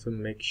just going to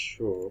make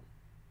sure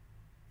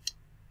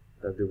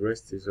that the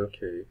rest is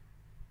okay.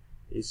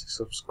 It's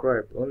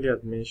subscribed. Only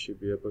admin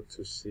should be able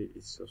to see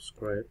it's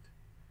subscribed.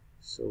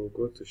 So we'll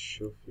go to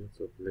show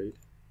filter blade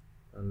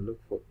and look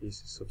for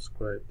is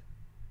subscribed.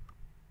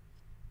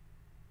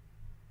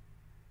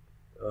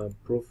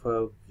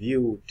 Profile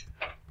viewed,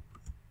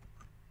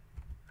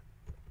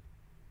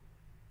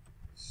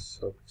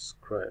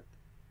 subscribed.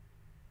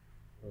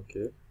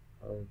 Okay,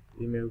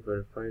 email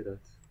verify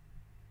that.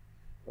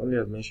 Only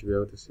admin should be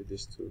able to see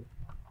this too.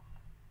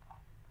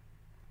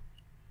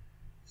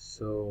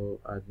 So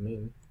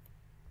admin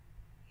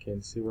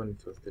can see when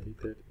it was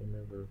deleted.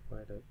 Email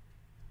verify that.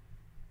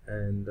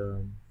 And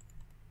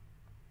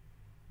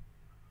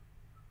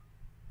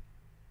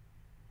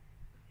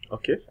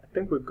okay, I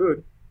think we're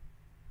good.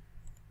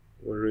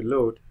 We'll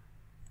reload.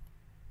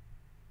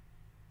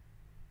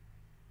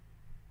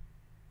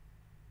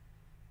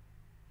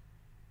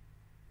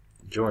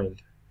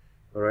 Joined.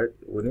 Alright,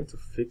 we need to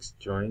fix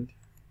joined.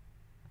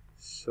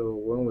 So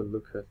when we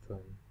look at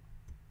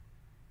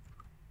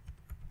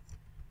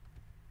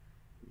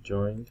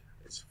joined,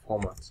 it's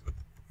format.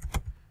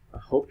 I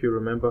hope you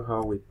remember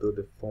how we do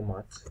the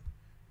format.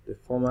 The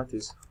format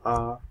is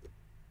R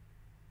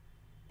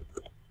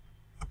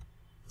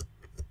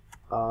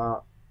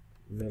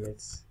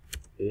minutes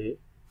A.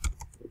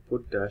 We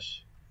put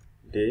dash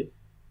day,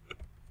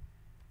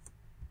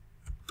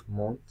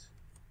 month,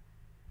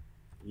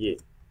 year,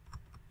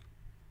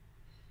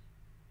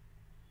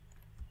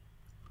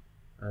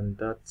 and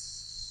that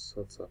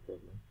sorts a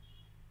problem.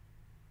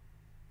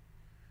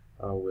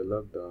 We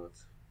logged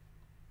out,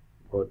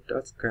 but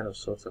that kind of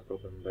sorts a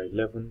problem by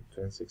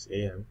 11:26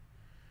 a.m.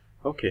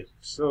 Okay,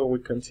 so we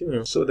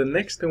continue. So the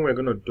next thing we're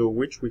going to do,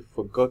 which we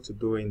forgot to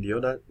do in the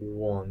other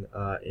one,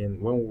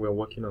 when we were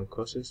working on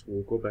courses,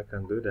 we'll go back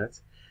and do that,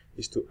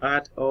 is to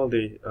add all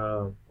the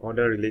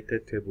other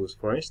related tables.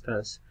 For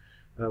instance,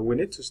 we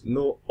need to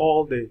know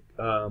all the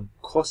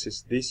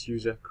courses this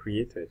user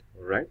created.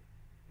 All right,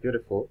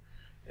 beautiful.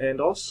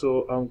 And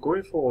also,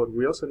 going forward,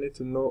 we also need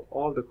to know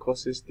all the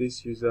courses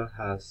this user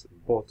has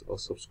bought or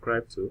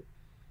subscribed to.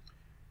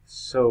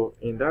 So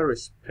in that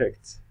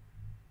respect,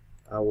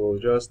 I will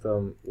just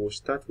we'll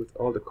start with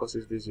all the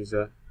courses this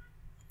user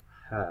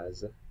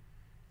has.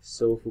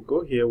 So if we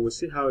go here, we'll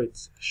see how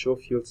its show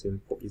fields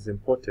is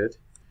imported.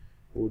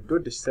 We'll do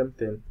the same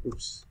thing.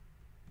 Oops,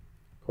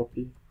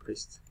 copy,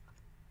 paste,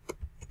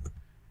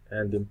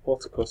 and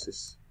import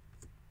courses.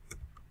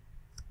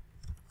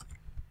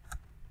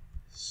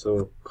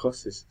 So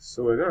courses.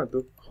 So we're gonna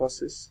do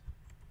courses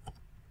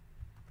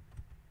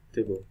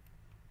table.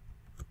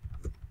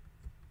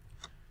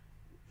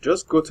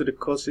 Just go to the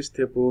courses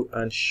table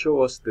and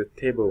show us the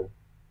table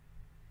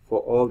for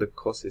all the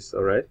courses.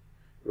 All right,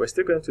 we're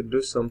still going to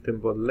do something,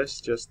 but let's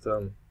just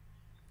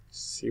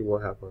see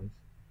what happens.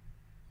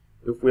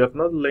 If we have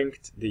not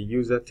linked the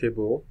user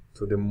table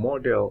to the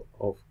model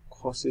of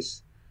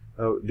courses,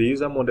 the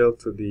user model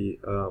to the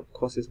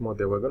courses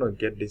model, we're going to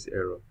get this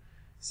error.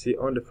 See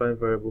undefined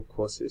variable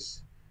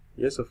courses.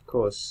 Yes, of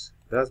course,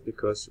 that's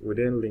because we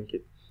didn't link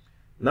it.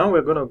 Now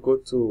we're going to go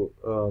to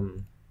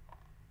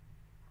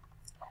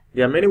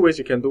there are many ways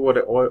you can do what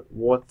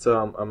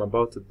I'm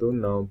about to do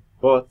now,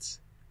 but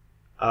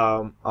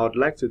I would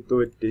like to do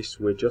it this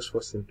way just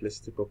for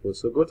simplicity purpose.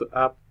 So go to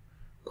app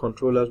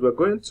controllers. We're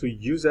going to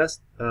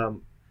users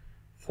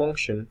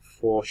function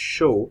for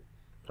show,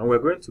 and we're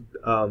going to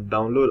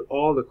download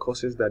all the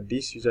courses that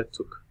this user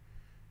took.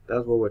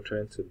 That's what we're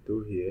trying to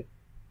do here.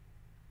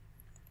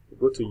 We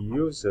go to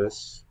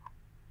users,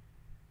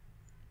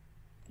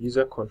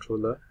 user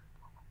controller,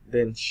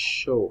 then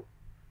show.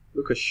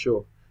 Look at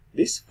show.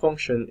 This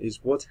function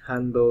is what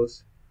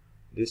handles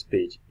this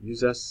page,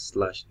 users/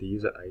 the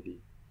user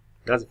ID.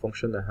 That's the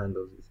function that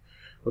handles it.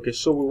 Okay,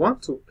 so we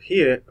want to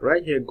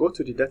right here, go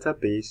to the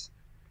database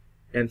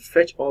and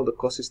fetch all the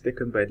courses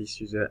taken by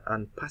this user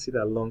and pass it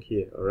along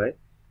here. All right.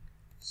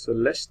 So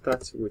let's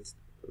start with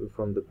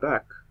from the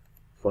back.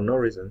 For no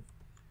reason,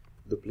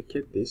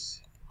 duplicate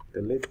this,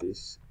 delete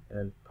this,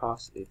 and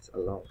pass it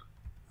along.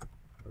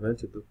 I'm going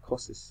to do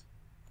courses.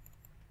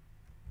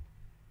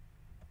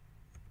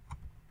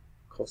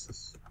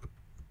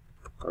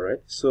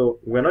 Alright, so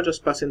we're not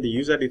just passing the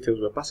user details,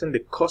 we're passing the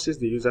courses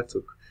the user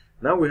took.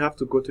 Now we have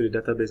to go to the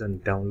database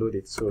and download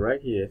it. So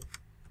right here,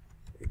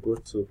 we go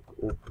to,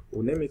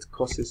 we'll name it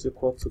courses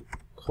equal to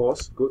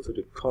course, go to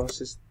the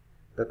courses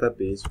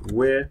database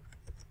where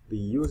the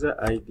user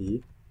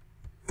ID,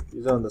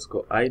 user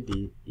underscore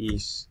ID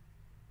is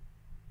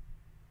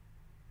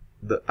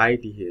the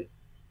ID here.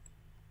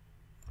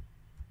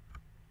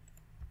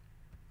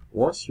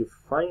 Once you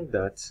find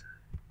that,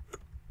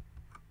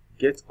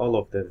 get all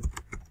of them.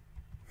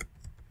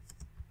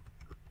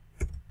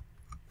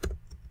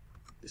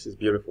 This is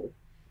beautiful.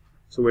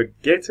 So we're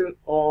getting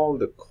all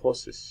the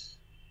courses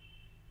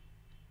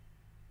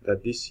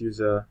that this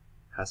user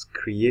has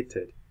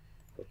created.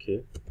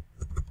 Okay,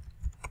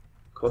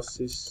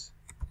 courses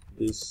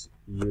this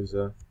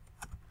user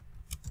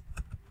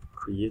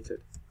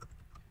created.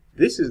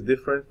 This is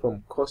different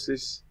from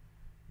courses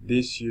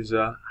this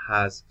user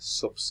has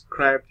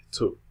subscribed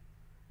to.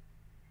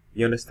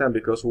 You understand?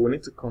 Because we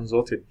need to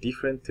consult a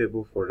different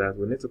table for that.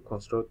 We need to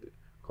consult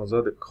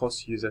the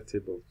course user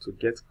table to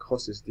get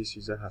courses this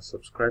user has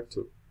subscribed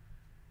to.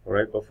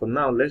 Alright, but for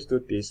now, let's do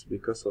this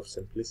because of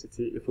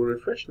simplicity. If we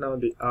refresh now,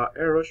 our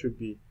error should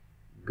be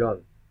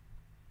gone.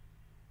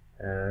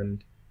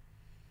 And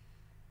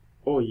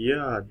oh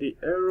yeah, the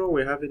error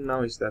we're having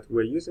now is that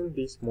we're using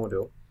this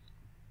model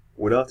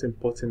without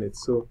importing it.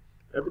 So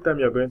every time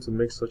you're going to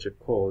make such a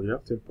call, you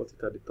have to import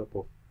it at the top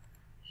of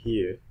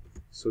here.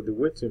 So the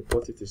way to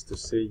import it is to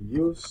say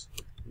use,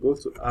 go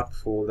to app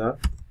folder,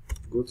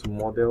 go to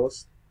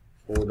models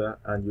folder,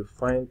 and you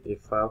find a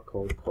file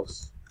called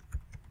course.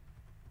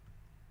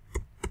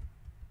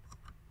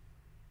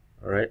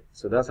 Alright,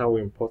 so that's how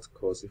we import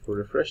course. If we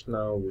refresh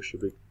now, we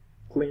should be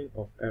clean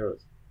of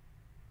errors.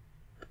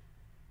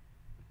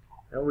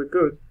 And we're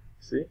good.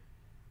 See?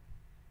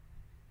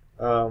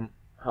 How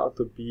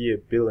to be a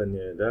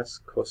billionaire. That's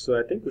course. So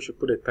I think we should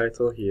put a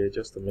title here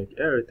just to make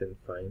everything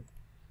fine.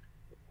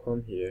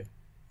 Come here.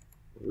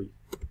 We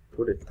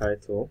put a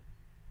title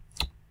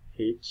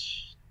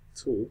H2,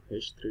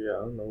 H3,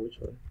 I don't know which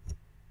one.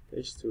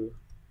 H2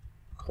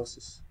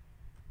 courses.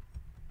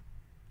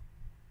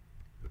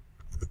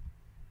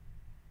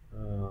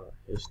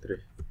 H3.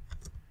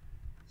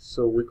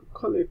 So we could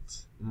call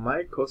it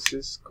my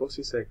courses.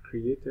 Courses are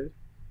created.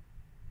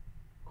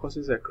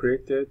 Courses are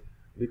created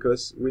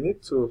because we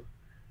need to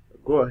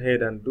go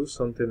ahead and do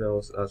something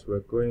else as we're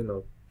going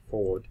up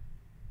forward.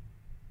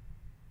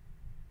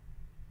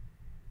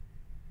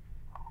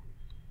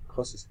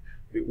 Courses.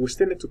 We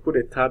still need to put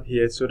a tab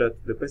here so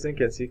that the person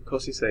can see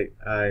courses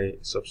I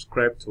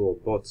subscribe to or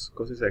bought,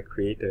 courses I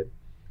created.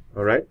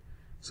 Alright,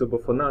 so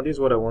but for now, this is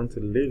what I want to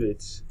leave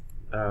it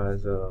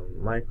as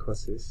my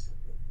courses.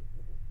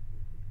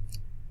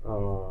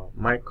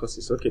 My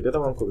courses. Okay, the other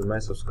one could be my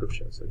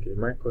subscriptions. Okay,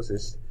 my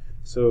courses.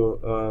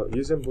 So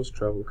using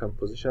Bootstrap, we can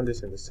position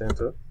this in the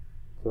center.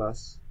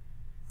 Class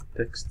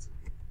text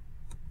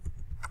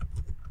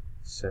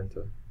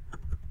center.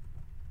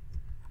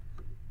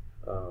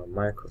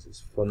 My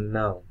courses for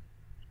now.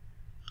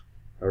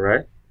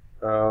 Alright,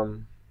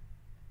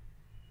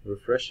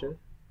 refreshing,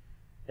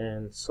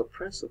 and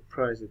surprise,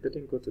 it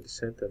didn't go to the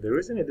center. The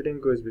reason it didn't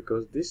go is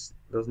because this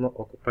does not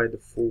occupy the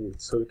full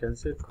width. So we can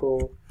say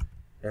call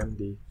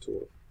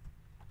MD12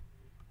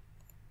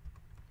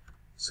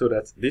 so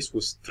that this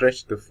will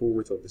stretch the full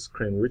width of the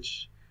screen,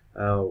 which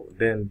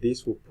then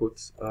this will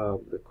put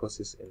the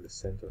courses in the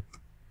center.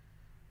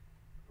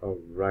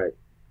 Alright,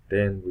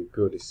 then we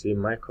go to see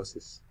my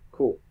courses.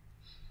 Cool.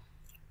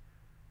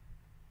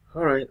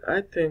 Alright,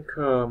 I think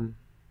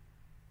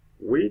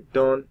we're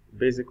done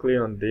basically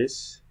on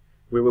this.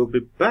 We will be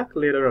back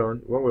later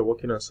on when we're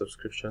working on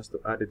subscriptions to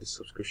add the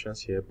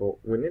subscriptions here,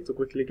 but we need to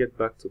quickly get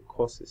back to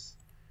courses.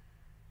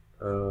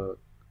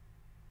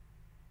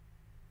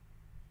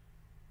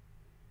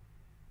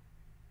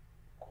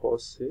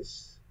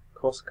 Courses,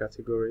 course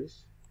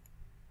categories,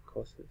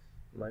 courses,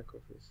 my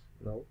courses,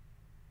 no.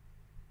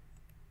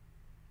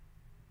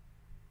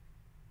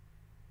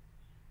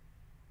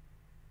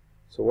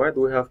 So why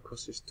do we have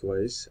courses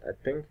twice? I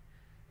think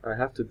I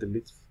have to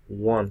delete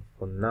one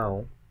for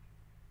now.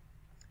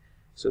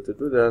 So to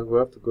do that, we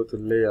have to go to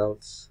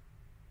layouts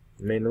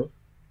menu.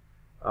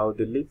 I'll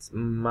delete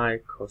my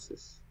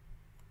courses.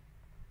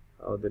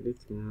 I'll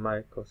delete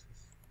my courses.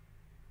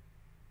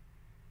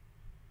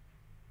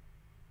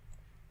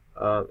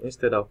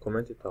 Instead, I'll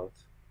comment it out.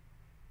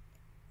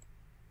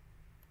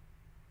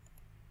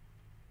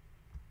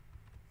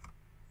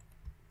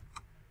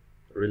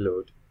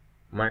 Reload.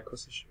 My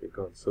courses should be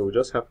gone. So we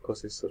just have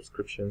courses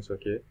subscriptions.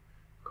 Okay,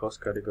 course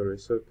category.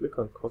 So click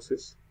on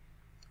courses.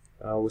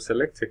 We'll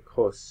select a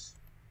course.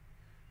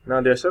 Now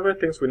there are several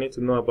things we need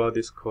to know about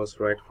this course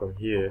right from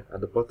here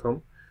at the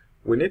bottom.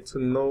 We need to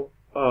know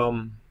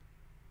how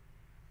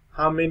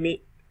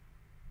many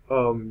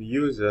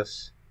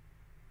users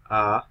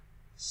are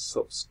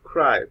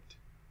subscribed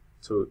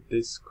to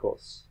this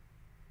course.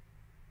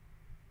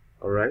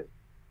 Alright,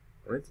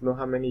 we need to know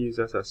how many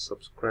users are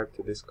subscribed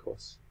to this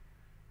course.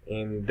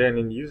 And then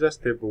in users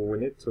table, we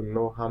need to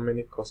know how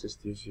many courses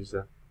this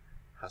user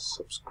has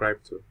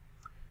subscribed to.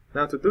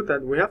 Now to do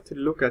that, we have to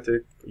look at a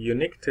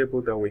unique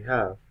table that we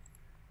have,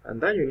 and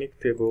that unique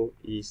table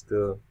is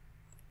the,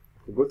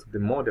 if we go to the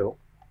model,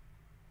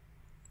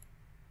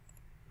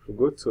 if we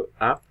go to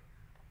app,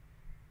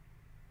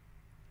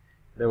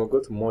 then we'll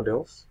go to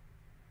models.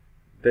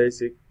 There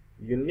is a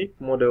unique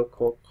model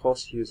called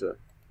course user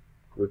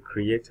we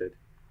created.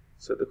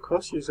 So the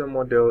course user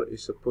model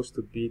is supposed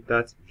to be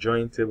that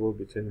join table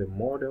between the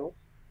model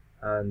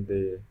and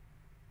the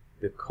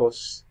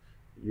course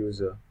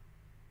user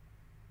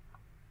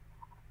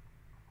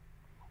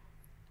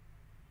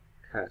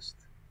cast.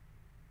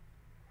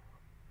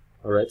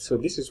 Alright, so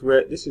this is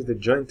the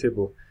join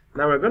table.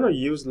 Now we're going to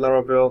use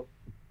Laravel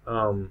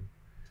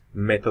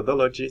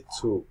methodology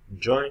to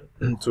join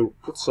to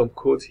put some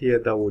code here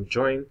that will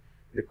join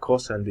the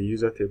course and the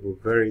user table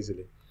very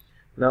easily.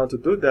 Now to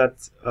do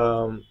that,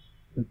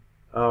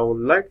 I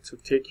would like to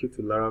take you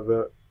to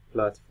Laravel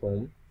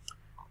platform.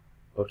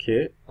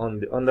 Okay,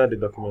 under the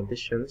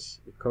documentations,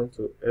 you come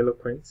to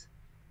Eloquent,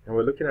 and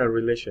we're looking at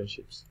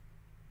relationships.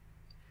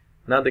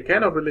 Now the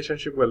kind of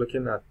relationship we're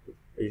looking at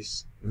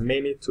is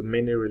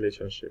many-to-many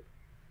relationship.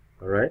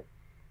 Alright,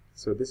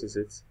 so this is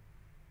it,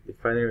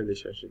 defining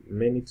relationship,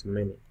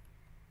 many-to-many.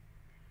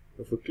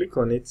 If we click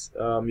on it,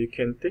 you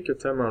can take your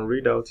time and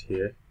read out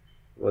here.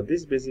 Well,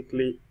 this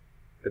basically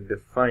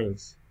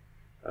defines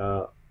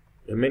a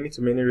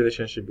many-to-many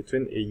relationship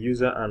between a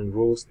user and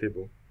roles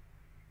table.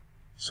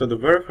 So the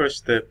very first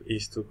step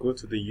is to go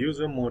to the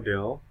user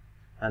model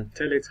and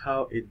tell it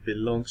how it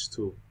belongs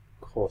to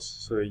course.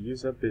 So a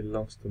user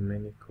belongs to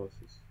many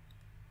courses.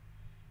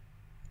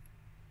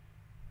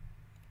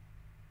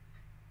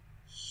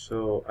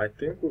 So I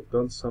think we've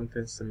done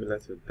something similar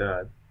to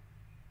that.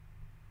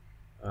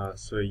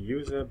 So a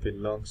user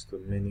belongs to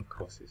many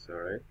courses,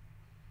 alright?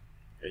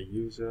 A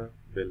user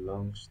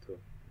belongs to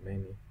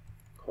many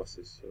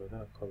courses. So we're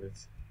going to call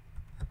it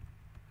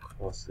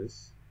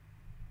courses,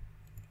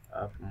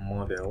 app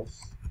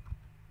models,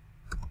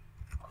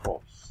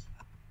 course.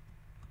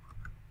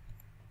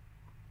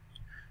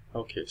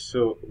 Okay,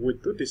 so we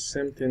do the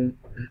same thing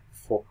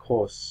for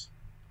course.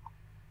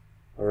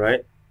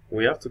 Alright,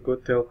 we have to go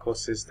tell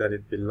courses that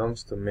it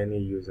belongs to many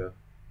users.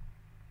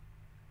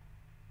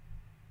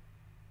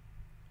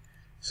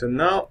 So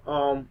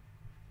now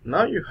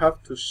you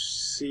have to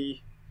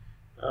see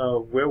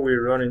where we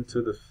run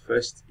into the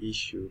first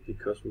issue,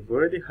 because we've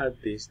already had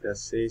this that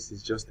says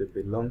it's just a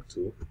belong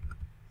to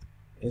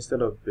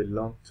instead of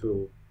belong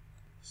to.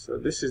 So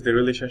this is the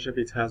relationship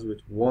it has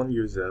with one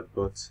user,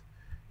 but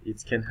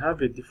it can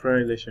have a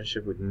different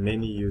relationship with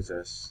many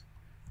users.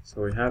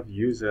 So we have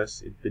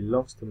users, it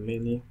belongs to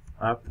many,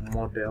 app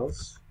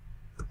models,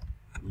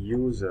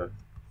 user.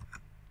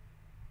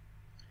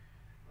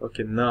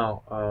 Okay,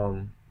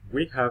 now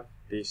we have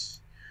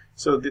this.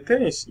 So the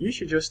thing is, you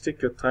should just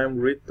take your time,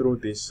 read through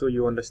this so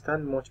you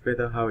understand much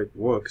better how it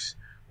works.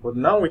 But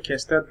now we can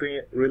start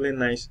doing really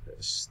nice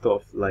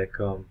stuff like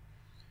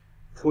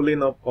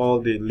pulling up all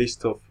the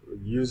list of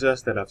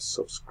users that have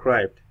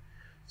subscribed.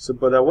 So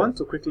but I want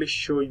to quickly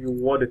show you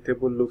what the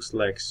table looks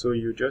like. So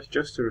you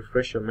just to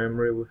refresh your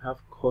memory, we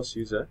have course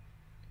user.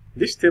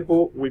 This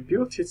table, we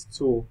built it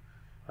to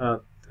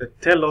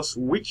tell us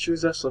which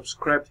user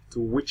subscribed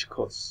to which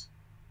course.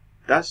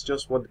 That's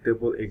just what the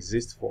table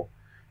exists for.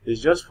 It's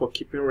just for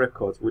keeping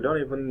records. We don't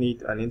even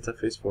need an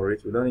interface for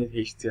it. We don't need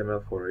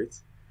HTML for it.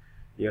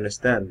 You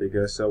understand?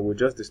 Because we'll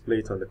just display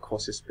it on the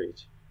courses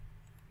page.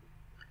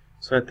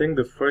 So I think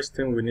the first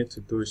thing we need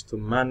to do is to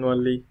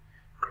manually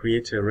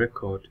create a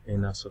record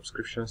in our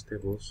subscriptions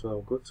table. So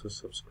I'll go to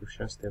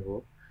subscriptions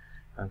table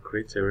and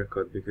create a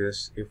record,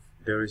 because if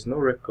there is no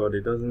record,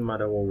 it doesn't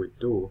matter what we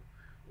do.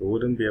 We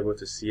wouldn't be able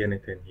to see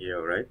anything here,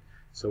 right?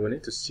 So we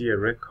need to see a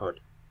record.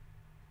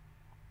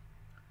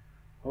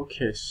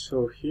 Okay,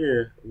 so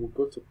here we'll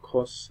go to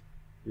course,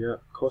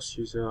 course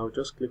user. I'll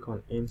just click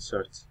on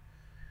insert.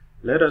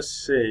 Let us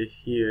say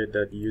here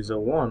that user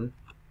 1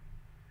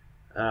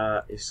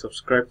 is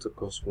subscribed to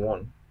course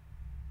 1,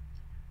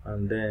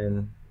 and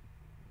then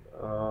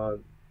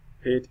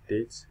paid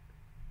date.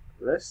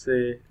 Let's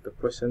say the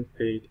person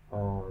paid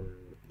on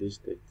this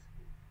date,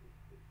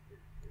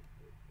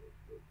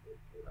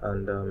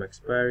 and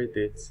expiry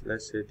date.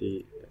 Let's say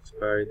the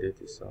expiry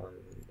date is on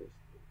this.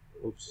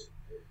 Oops.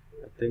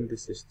 I think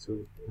this is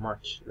too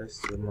much. Let's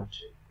do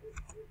much.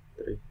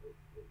 3.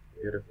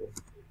 Beautiful.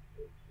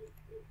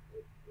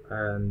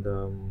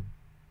 And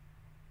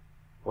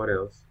what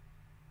else?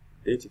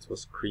 Date it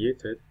was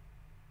created.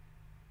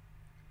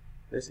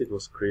 Let's say it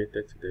was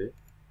created today.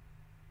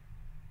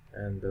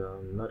 And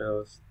not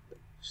else.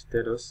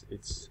 Status,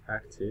 it's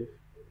active.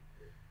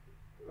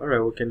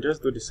 Alright, we can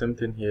just do the same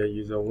thing here.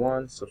 User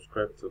 1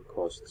 subscribe to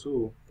course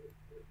 2,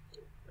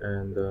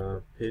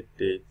 and paid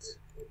date.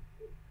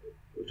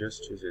 We'll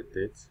just choose a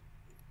date.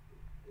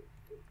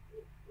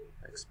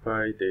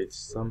 Expiry date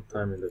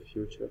sometime in the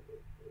future.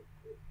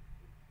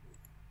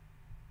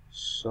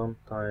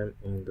 Sometime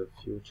in the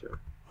future.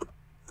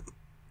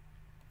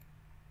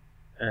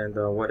 And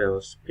what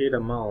else? Paid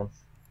amount.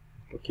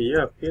 Okay,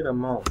 yeah, paid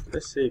amount.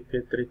 Let's say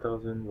paid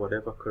 3,000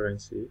 whatever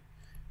currency.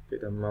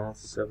 paid amount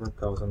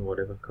 7,000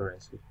 whatever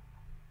currency.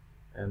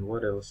 And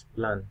what else?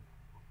 Plan.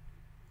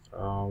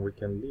 We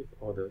can leave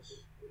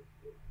others.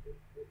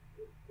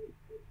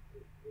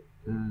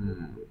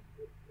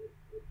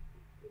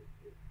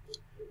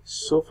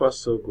 So far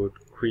so good.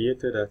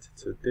 Created at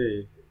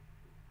today.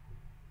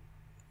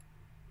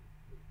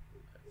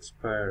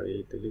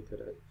 Expiry,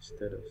 deleted at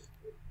status.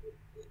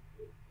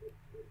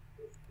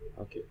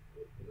 Okay,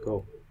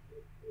 go.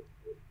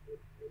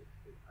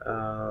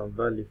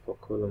 Value for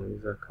column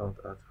user account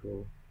at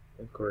row.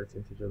 Incorrect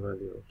integer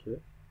value. Okay.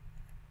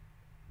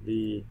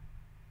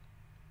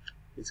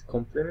 It's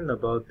complaining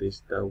about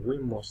this, that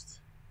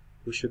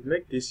we should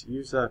make this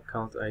user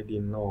account ID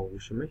null. We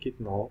should make it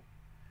null.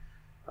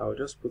 I'll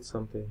just put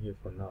something here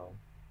for now.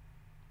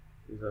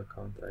 User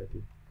account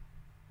ID.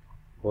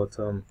 But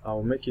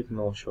I'll make it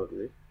null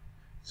shortly.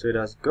 So it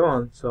has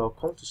gone. So I'll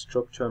come to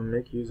structure and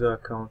make user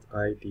account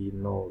ID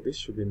null. This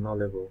should be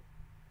nullable.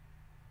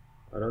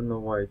 I don't know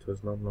why it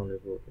was not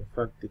nullable. In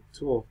fact, the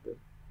two of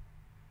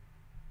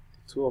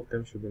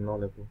them should be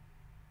nullable.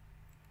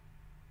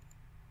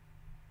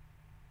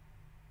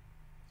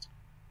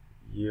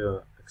 Yeah,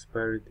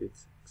 expiry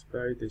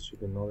date should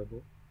be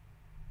nullable.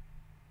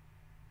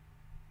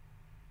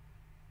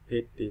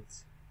 Paid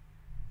date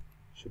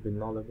should be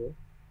nullable.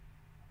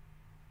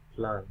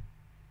 Plan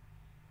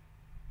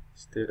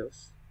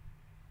status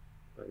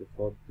by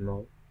default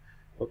null.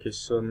 Okay,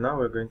 so now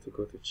we're going to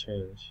go to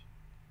change.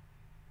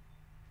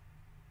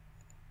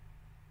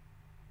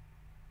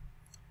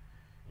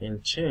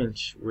 In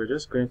change, we're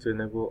just going to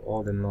enable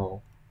all the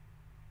null.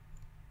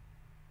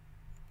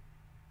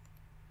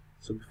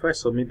 So before I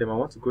submit them, I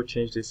want to go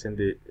change this in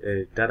the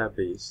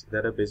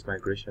database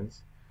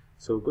migrations.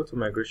 So we'll go to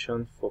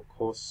migration for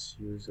course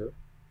user,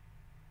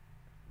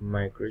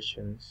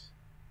 migrations,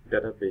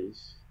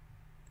 database,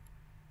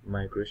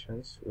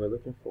 migrations. We're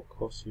looking for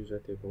course user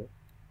table,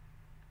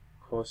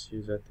 course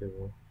user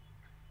table,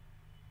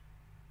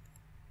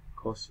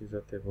 course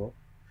user table.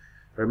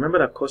 Remember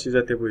that course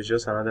user table is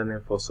just another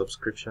name for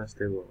subscriptions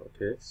table.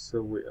 Okay,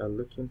 so we are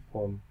looking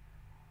for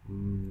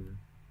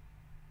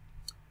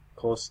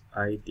course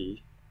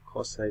ID.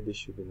 Course ID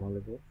should be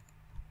nullable.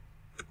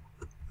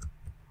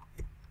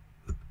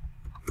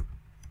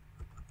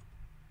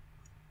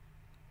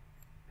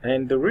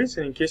 And the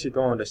reason, in case you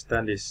don't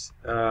understand, is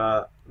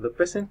the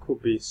person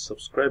could be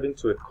subscribing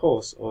to a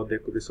course, or they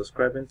could be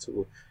subscribing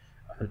to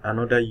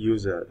another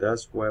user.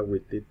 That's why we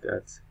did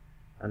that.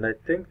 And I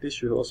think this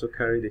should also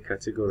carry the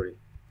category.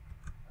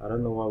 I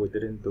don't know why we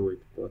didn't do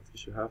it, but it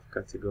should have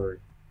category.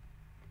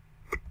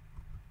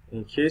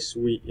 In case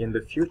we, in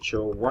the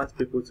future, want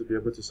people to be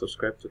able to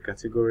subscribe to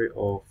category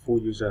or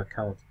full user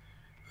account.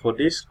 For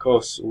this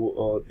course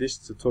or this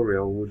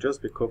tutorial, we'll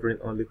just be covering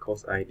only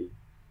course ID.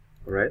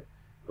 Alright?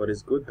 But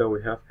it's good that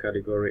we have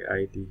category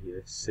ID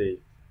here.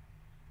 Save.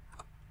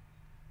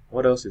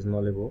 What else is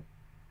nullable?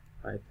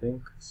 I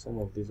think some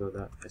of these are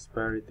that.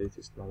 Expiry date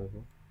is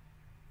nullable.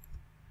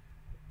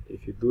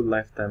 If you do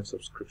lifetime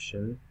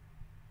subscription,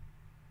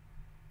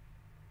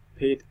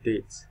 paid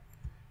date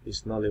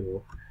is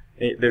nullable.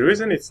 The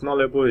reason it's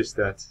nullable is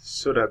that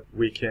so that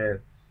we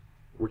can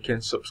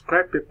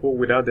subscribe people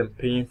without them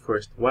paying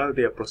first. While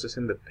they are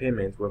processing the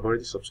payment, we've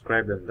already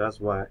subscribed them. That's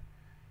why.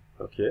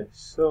 Okay,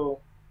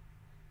 so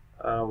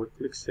we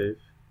click save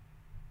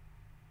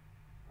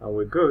and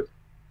we're good.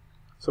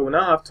 So we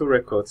now have two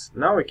records.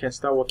 Now we can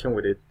start working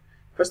with it.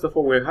 First of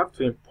all, we have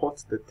to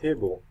import the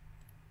table.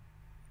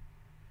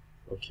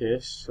 Okay,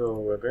 so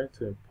we're going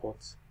to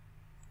import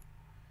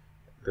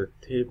the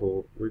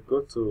table. We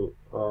go to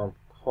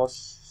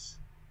cost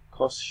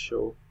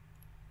show.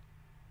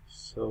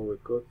 So we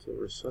go to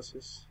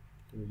resources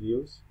and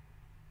views.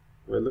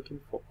 We're looking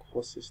for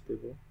courses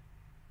table.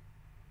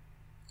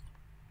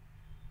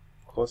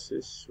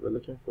 Courses. We're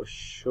looking for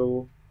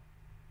show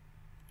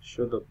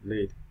the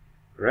blade.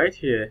 Right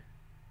here,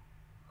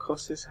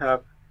 courses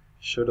have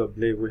show the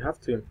blade. We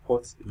have to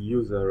import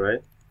user,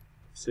 right?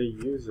 Say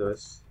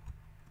users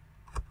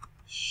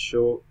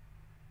show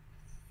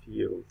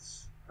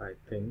fields, I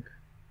think.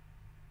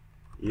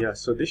 Yeah,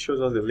 so this shows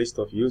us the list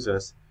of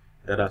users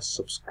that are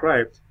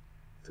subscribed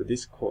to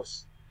this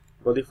course.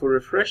 But if we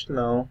refresh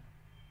now,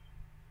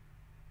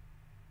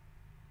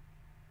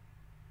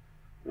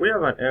 we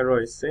have an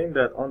error. It's saying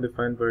that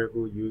undefined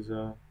variable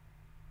user.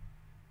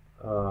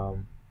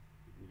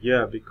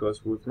 Yeah,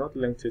 because we've not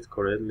linked it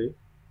correctly.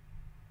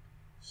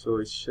 So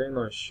it's showing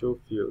on show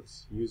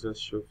fields, users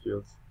show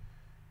fields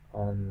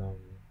on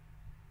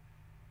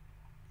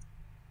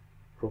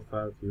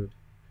profile viewed.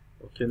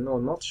 Okay, no,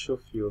 not show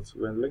fields.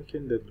 We're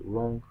linking the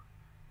wrong.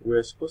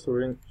 We're supposed to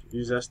link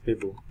users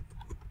table.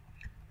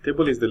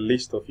 Table is the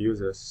list of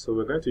users. So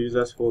we're going to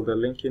users folder,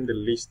 linking the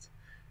list,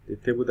 the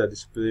table that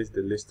displays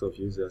the list of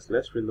users.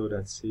 Let's reload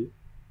and see.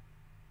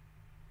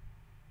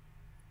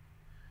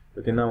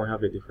 Okay, now we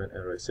have a different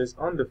error. It says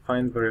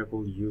undefined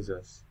variable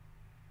users.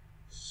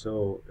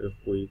 So if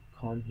we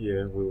come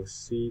here, we will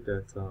see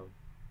that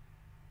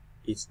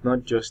it's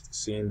not just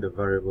seeing the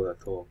variable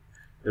at all.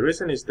 The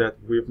reason is that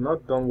we've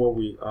not done what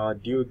we are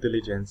due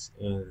diligence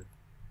in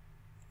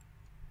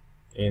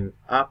in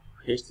app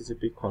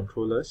HTTP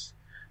controllers.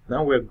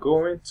 Now we're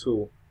going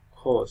to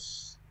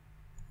course.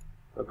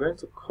 We're going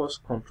to course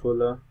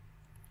controller,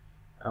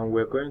 and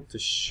we're going to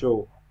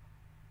show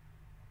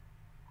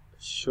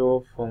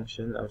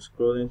function. I'm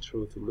scrolling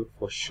through to look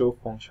for show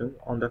function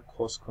under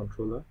course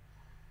controller,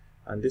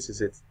 and this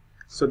is it.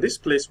 So this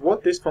place,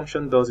 what this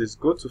function does is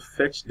go to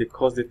fetch the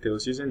course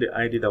details using the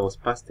ID that was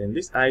passed in.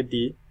 This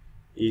ID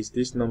is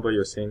this number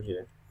you're seeing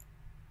here.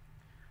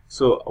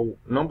 So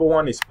number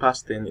 1 is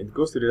passed in. It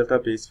goes to the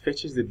database,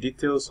 fetches the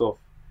details of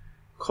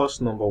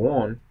course number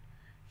 1,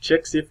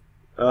 checks if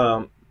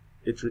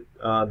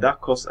that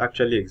course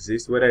actually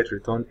exists, whether it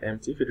returned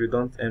empty. If it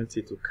returned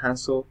empty, to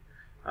cancel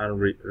and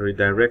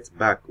redirect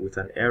back with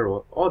an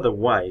error.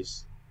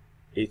 Otherwise,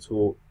 it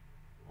will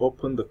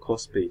open the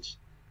course page.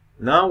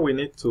 Now we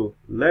need to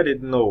let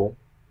it know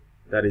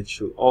that it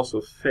should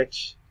also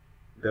fetch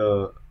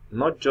the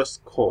not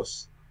just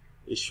course,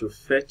 it should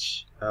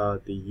fetch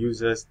the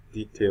user's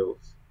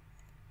details.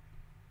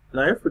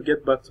 Now if we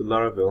get back to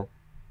Laravel,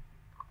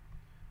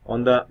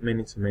 under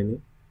many to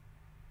many,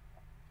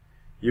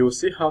 you will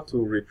see how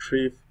to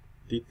retrieve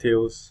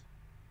details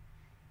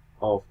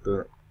of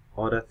the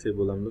other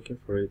table. I'm looking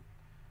for it.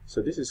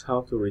 So this is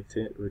how to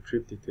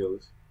retrieve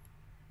details.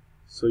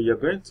 So you're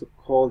going to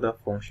call that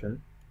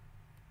function.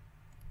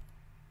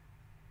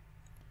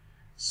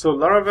 So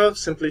Laravel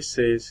simply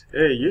says,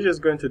 hey, you're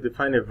just going to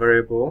define a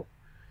variable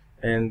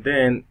and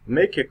then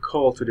make a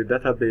call to the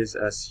database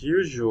as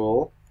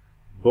usual,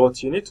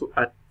 but you need to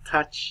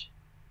attach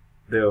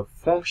the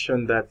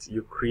function that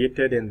you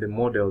created in the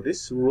model.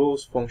 This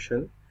rows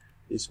function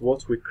is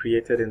what we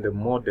created in the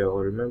model.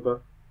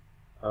 Remember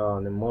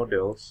the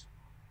models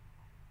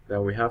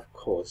that we have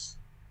course.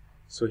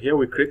 So here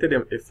we created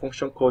a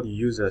function called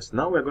users.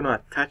 Now we're going to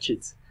attach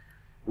it.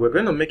 We're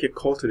going to make a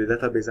call to the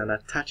database and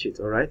attach it.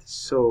 Alright,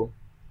 so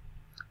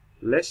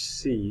let's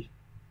see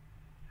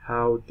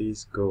how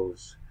this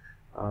goes.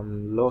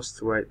 I'm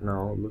lost right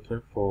now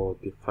looking for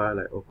the file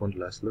I opened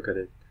last. Look at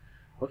it.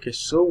 Okay,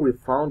 so we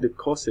found the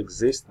course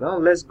exists. Now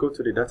let's go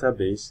to the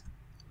database.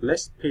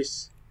 Let's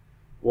paste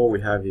what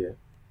we have here.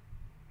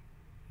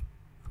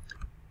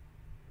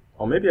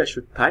 Or maybe I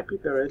should type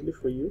it directly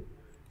for you.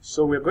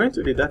 So we're going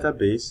to the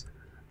database.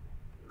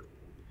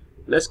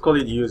 Let's call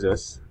it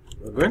users.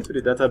 We're going to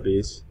the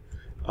database,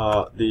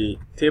 the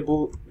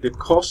table, the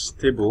course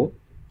table,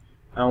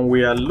 and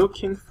we are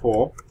looking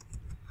for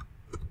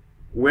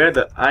where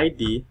the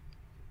ID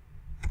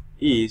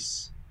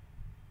is,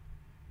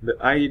 the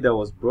ID that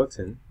was brought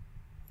in.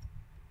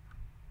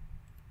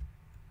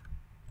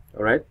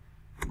 Alright,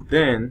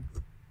 then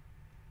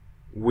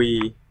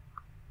we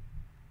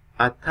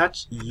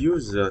attach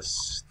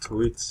users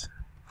to it.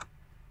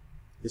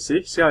 You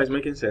see how it's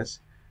making sense?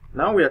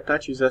 Now we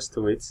attach users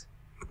to it.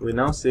 We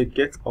now say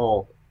get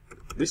all.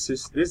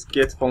 This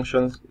get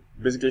function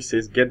basically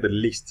says get the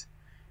list.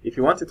 If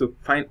you wanted to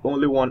find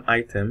only one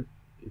item,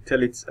 you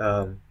tell it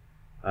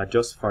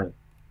just fine.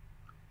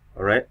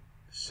 Alright,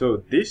 so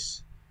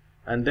this,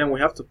 and then we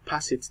have to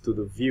pass it to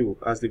the view.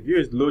 As the view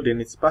is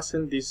loading, it's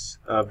passing this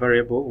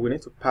variable. We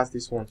need to pass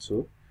this one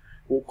too.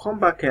 We'll come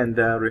back and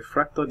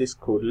refactor this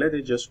code. Let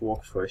it just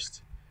work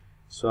first.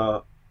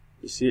 So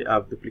you see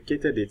I've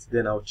duplicated it,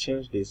 then I'll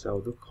change this. I'll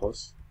do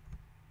course.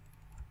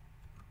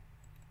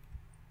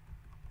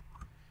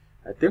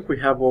 I think we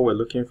have what we're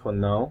looking for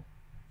now.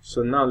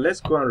 So now let's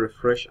go and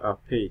refresh our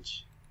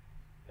page,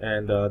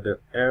 and the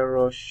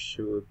error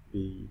should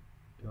be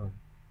done.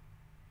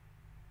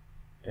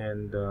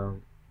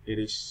 And it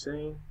is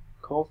saying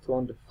call to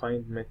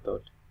undefined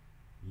method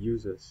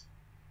users.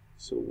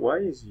 So why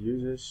is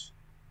users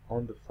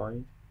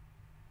undefined?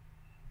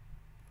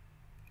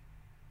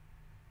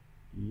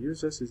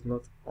 Users is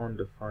not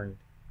undefined.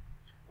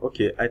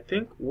 Okay, I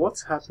think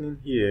what's happening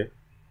here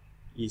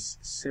is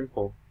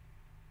simple.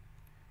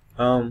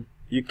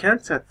 You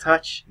can't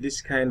attach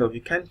this kind of,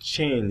 you can't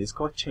chain, it's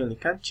called chain, you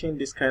can't chain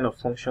this kind of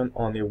function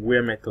on a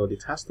where method.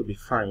 It has to be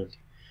find.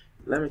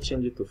 Let me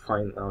change it to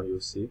find now, you'll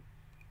see.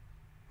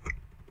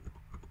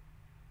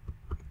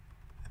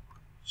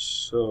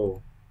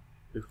 So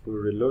if we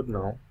reload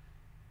now,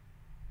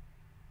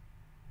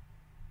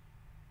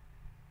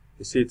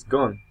 you see it's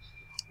gone.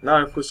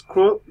 Now if we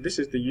scroll, this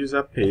is the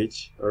user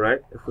page.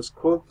 Alright, if we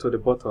scroll to the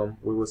bottom,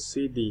 we will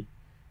see the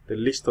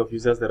list of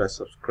users that are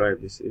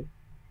subscribed. You see,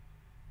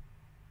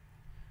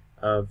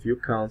 view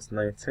count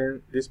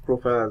 19. This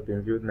profile has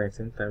been viewed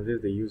 19 times. This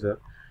is the user,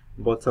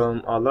 but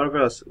our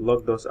Laravel has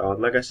logged us out.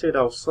 Like I said,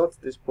 I'll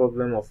sort this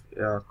problem of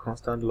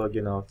constant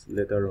logging out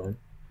later on.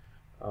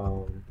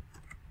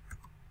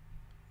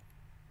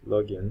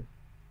 Login,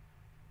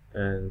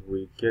 and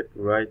we get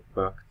right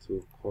back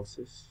to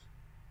courses.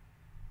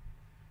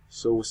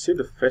 So we see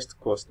the first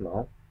course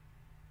now,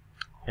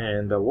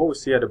 and what we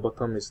see at the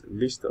bottom is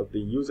list of the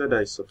user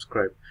that is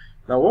subscribed.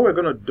 Now what we're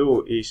going to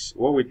do is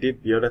what we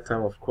did the other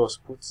time, of course,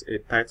 put a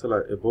title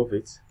above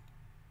it,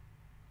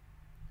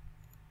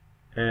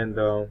 and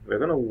we're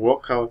going to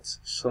work out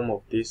some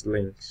of these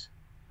links.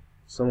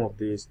 Some of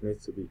these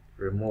need to be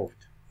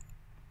removed.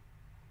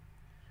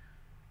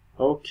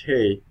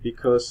 Okay,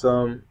 because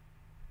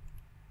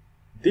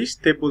this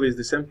table is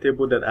the same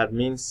table that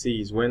admin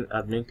sees when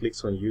admin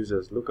clicks on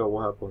users. Look at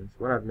what happens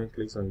when admin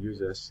clicks on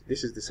users.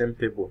 This is the same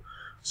table.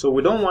 So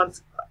we don't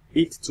want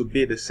it to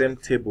be the same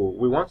table.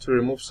 We want to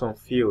remove some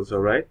fields,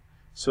 alright?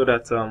 So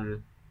that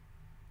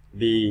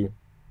the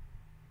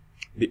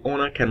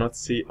owner cannot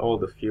see all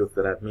the fields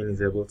that admin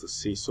is able to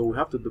see. So we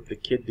have to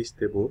duplicate this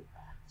table.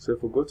 So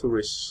if we go to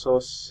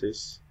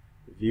resources,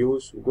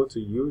 views, we go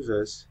to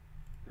users,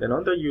 then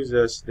under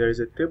users there is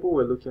a table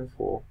we're looking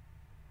for.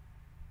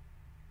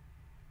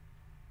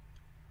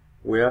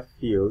 We have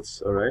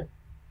fields, alright?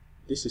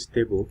 This is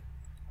table.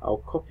 I'll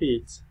copy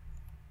it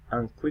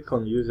and click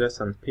on users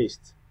and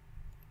paste.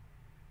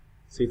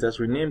 So it has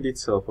renamed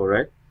itself,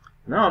 alright?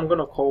 Now I'm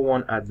gonna call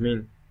one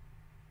admin,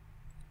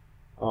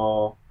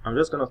 or I'm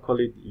just gonna call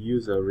it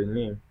user,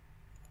 rename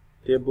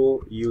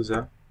table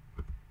user,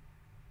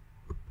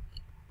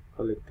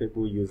 call it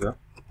table user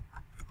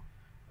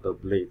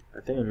dot blade.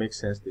 I think it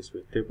makes sense this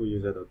way, table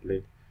user dot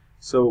blade.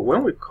 So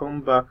when we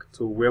come back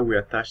to where we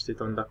attached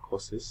it under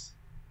courses,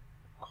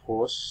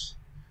 course,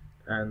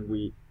 and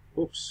we,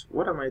 oops,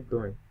 what am I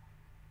doing?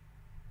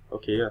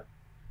 Okay, yeah,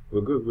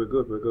 we're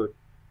good.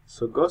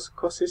 So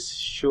courses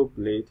show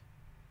blade.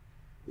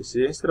 You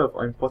see, instead of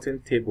importing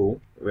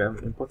table, we are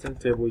importing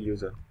table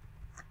user.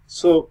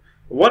 So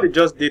what it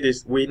just did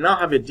is we now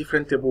have a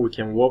different table we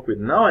can work with.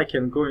 Now I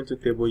can go into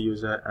table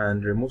user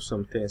and remove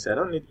some things. I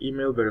don't need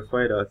email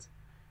verify that.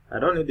 I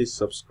don't need it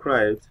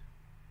subscribed.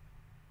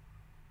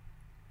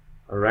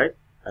 Alright,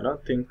 I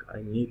don't think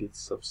I need it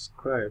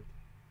subscribed.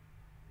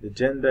 The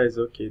gender is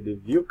okay. The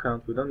view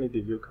count, we don't need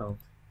the view count.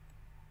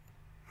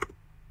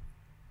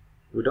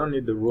 We don't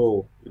need the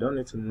role. We don't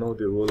need to know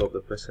the role of the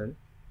person.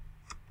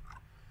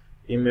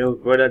 Email,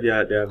 whether they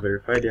are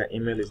verified, their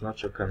email is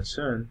not your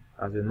concern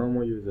as a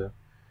normal user.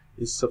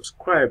 Is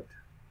subscribed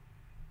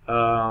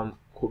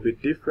could be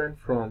different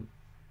from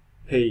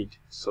paid.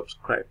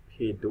 Subscribe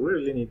paid. Do we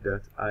really need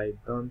that? I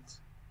don't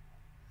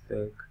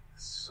think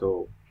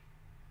so.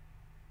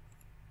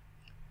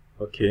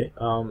 Okay,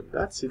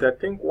 that's it. I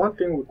think one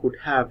thing we could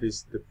have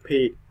is the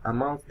paid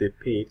amount they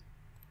paid.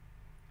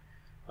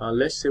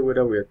 Let's say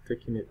whether we are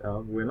taking it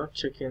out. We're not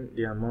checking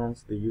the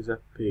amount the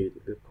user paid,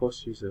 the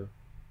course user,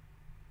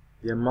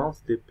 the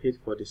amount they paid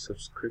for the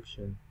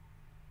subscription.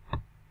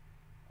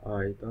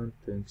 I don't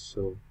think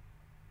so.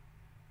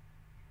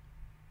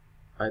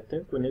 I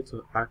think we need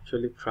to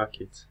actually track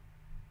it.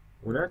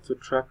 We need to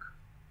track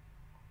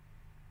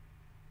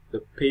the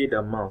paid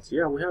amount.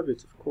 Yeah, we have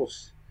it, of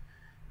course.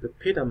 The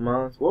paid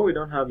amount. What we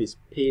don't have is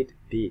paid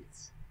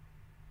dates.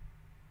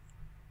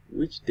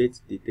 Which date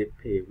did they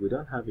pay? We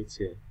don't have it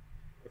here.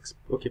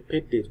 Okay,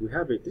 paid date. We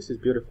have it. This is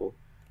beautiful.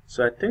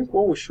 So I think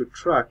what we should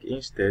track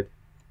instead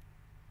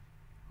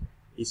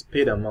is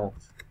paid amount.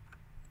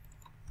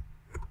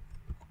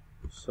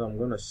 So I'm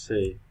gonna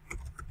say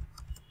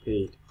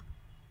paid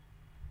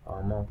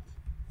amount.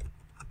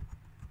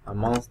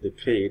 Amounts they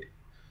paid.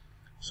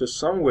 So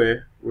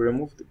somewhere we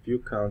remove the view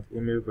count,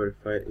 email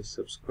verified is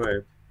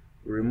subscribed.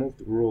 We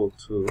removed role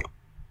too.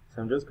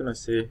 So I'm just gonna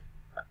say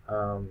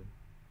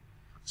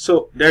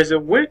so there's a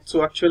way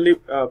to actually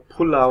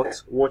pull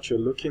out what you're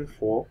looking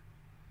for,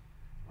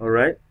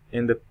 alright,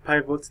 in the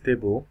pivot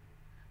table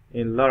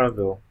in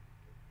Laravel.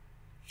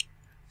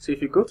 So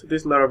if you go to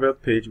this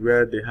Laravel page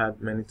where they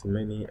had many to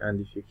many,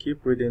 and if you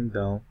keep reading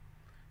down,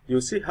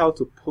 you'll see how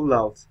to pull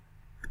out.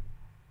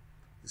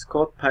 It's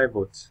called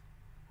pivot.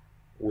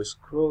 We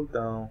scroll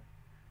down,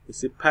 you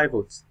see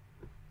pivot.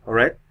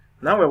 Alright,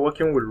 now we're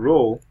working with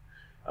role.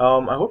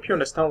 I hope you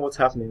understand what's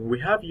happening. We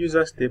have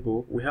users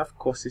table, we have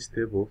courses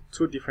table,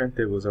 two different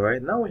tables.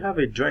 Alright, now we have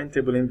a joint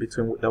table in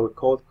between that we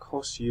call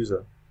course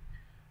user.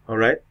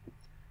 Alright,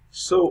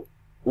 so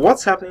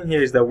what's happening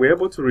here is that we're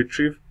able to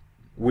retrieve,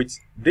 with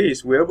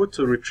this we're able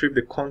to retrieve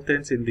the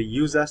contents in the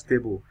users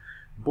table,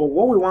 but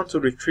what we want to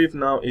retrieve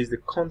now is the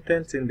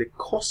contents in the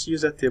course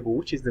user table,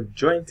 which is the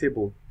joint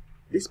table.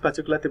 This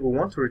particular table, we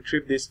want to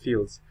retrieve these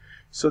fields.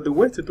 So the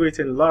way to do it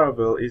in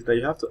Laravel is that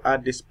you have to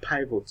add this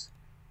pivot.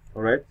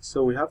 Alright,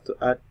 so we have to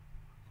add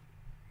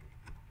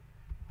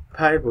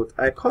pivot.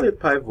 I call it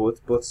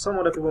pivot, but some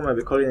other people might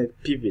be calling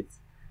it pivot.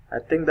 I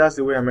think that's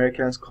the way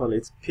Americans call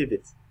it,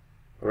 pivot.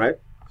 Alright,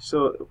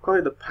 so we call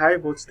it the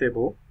pivot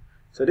table.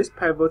 So this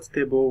pivot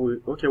table,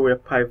 we're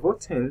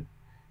pivoting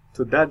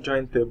to that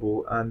joint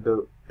table, and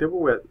the table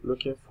we're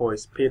looking for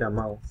is paid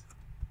amount.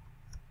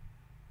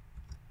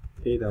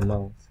 Paid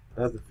amount.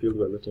 That's the field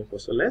we're looking for.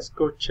 So let's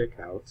go check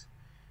out.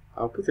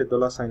 I'll put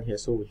a $sign here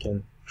so we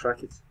can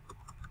track it.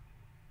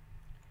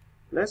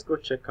 Let's go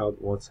check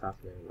out what's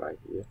happening right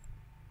here.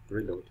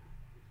 Reload.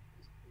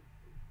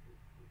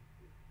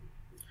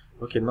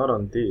 Okay, not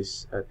on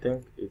this. I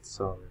think it's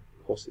on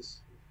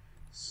courses.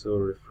 So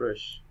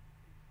refresh.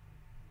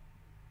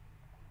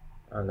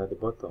 And at the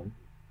bottom,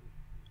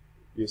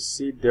 you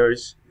see there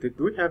is, did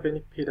we have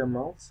any paid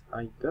amounts?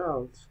 I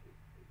doubt.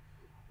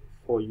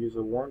 For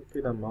user 1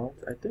 paid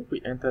amount, I think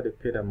we entered the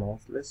paid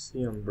amount. Let's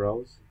see on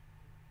browse.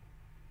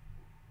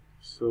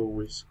 So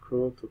we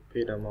scroll to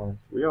paid amount.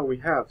 We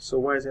have. So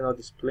why is it not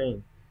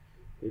displaying?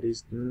 It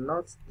is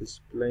not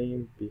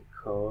displaying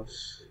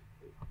because,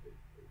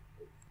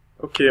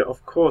 okay,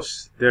 of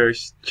course there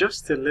is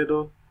just a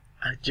little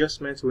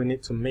adjustment we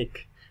need to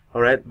make.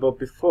 Alright, but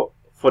before,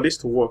 for this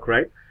to work,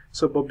 right?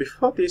 So but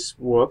before this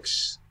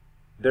works,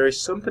 there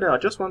is something I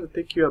just want to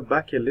take you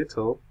back a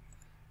little.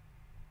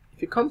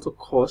 If you come to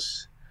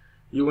course,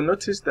 you will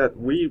notice that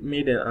we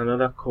made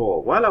another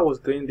call. While I was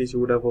doing this, you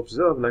would have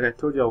observed, like I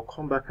told you, I'll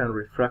come back and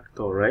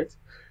refactor, right?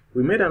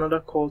 We made another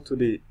call to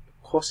the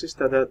courses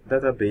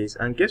database,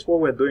 and guess what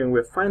we're doing?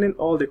 We're finding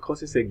all the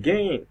courses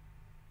again,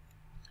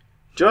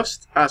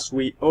 just as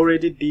we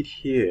already did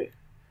here.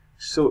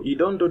 So you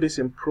don't do this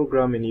in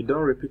programming, you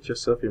don't repeat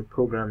yourself in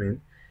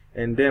programming,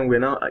 and then we're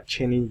now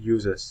chaining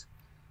users.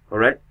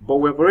 Alright, but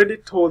we've already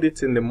told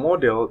it in the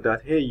model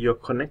that, hey, you're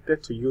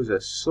connected to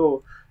users,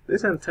 so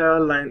this entire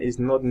line is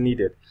not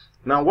needed.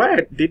 Now why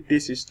I did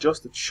this is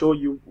just to show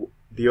you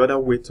the other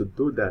way to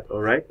do that,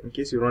 alright, in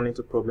case you run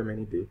into problem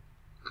any day.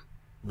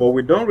 But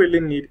we don't really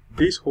need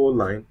this whole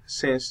line,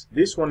 since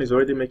this one is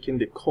already making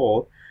the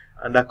call,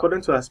 and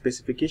according to our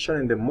specification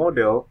in the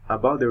model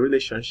about the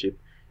relationship,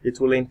 it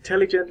will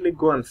intelligently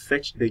go and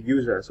fetch the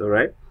users,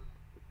 alright?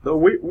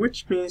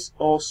 Which means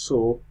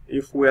also,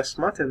 if we are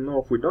smart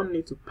enough, we don't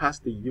need to pass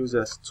the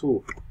users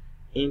too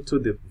into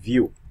the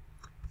view.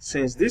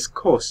 Since this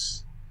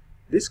course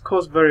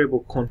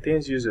variable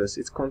contains users,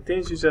 it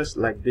contains users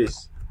like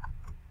this.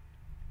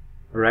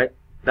 Alright,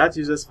 that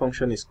users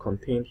function is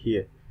contained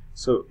here.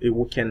 So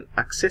we can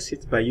access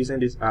it by using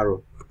this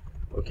arrow.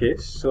 Okay,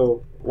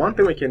 so one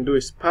thing we can do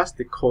is pass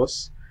the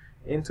course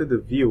into the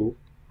view.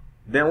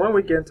 Then when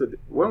we get to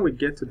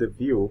the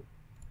view,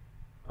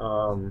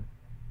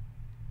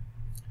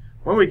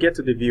 when we get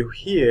to the view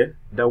here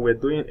that we're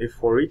doing a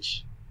for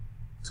each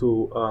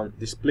to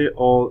display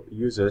all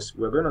users,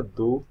 we're going to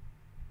do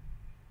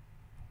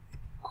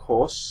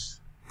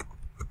course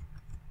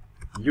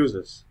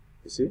users.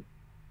 You see,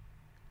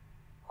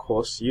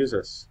 course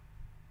users.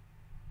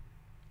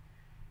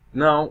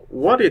 Now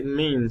what it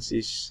means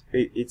is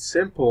it's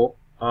simple.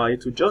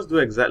 It will just do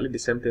exactly the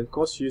same thing.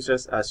 Course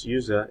users as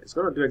user, it's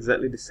going to do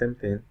exactly the same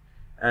thing,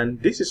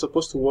 and this is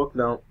supposed to work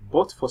now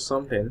but for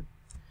something.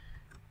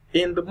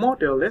 In the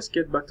model, let's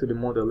get back to the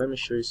model. Let me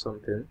show you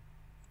something.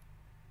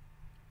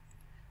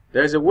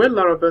 There is a way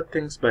Laravel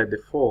thinks by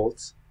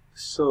default.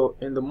 So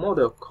in the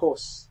model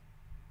course,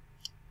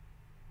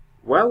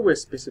 while we're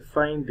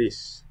specifying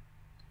this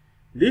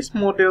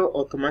model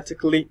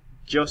automatically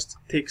just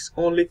takes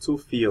only 2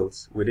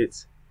 fields with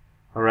it.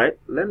 Alright,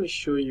 let me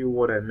show you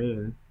what I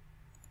mean.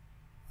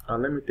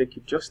 Let me take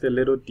you just a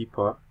little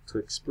deeper to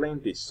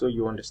explain this so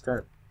you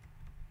understand.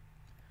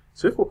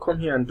 So if we come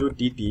here and do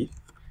dd,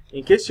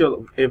 in case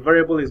a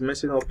variable is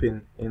messing up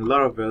in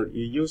Laravel,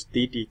 you use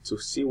dd to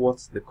see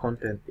what the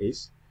content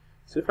is.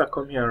 So if I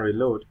come here and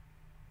reload,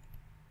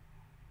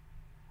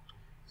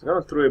 it's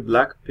going to throw a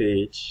black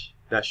page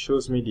that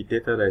shows me the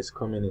data that is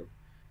coming in.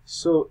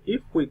 So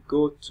if we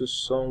go to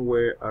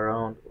somewhere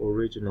around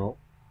original,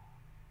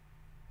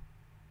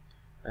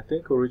 I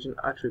think origin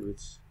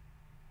attributes,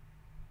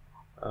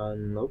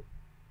 nope,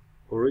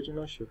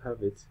 original should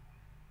have it.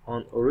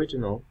 On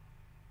original,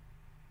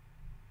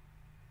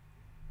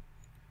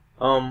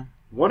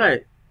 what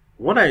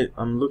I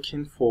am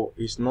looking for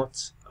is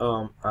not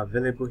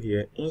available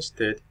here.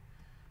 Instead,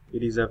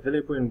 it is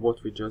available in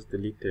what we just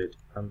deleted.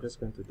 I'm just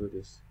going to do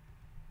this,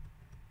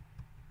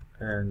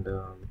 and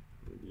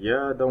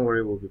yeah, don't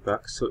worry, we'll be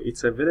back. So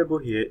it's available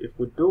here. If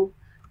we do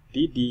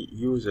dd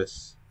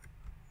users,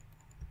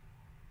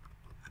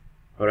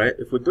 alright,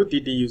 if we do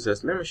dd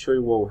users, let me show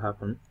you what will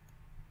happen.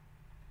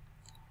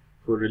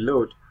 If we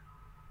reload,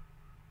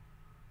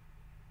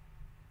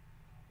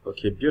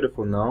 okay,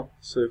 beautiful. Now,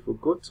 so if we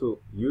go to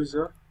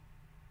user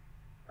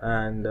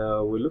and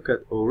we look at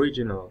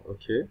original,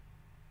 okay,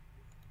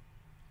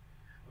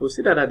 we'll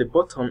see that at the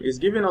bottom it's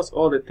giving us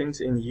all the things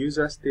in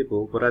users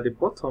table, but at the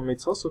bottom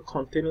it's also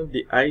containing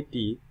the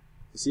ID.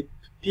 You see,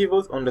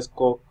 pivot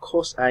underscore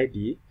course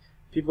ID,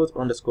 pivot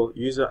underscore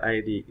user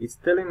ID. It's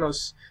telling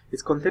us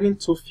it's containing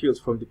 2 fields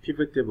from the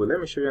pivot table. Let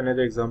me show you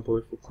another example.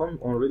 If we come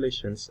on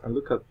relations and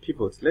look at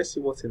pivot, let's see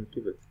what's in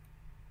pivot.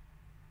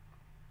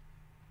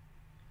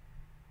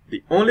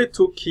 The only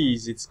 2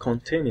 keys it's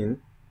containing,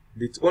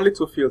 the only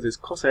 2 fields is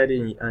course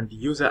ID and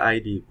user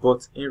ID.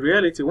 But in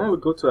reality, when we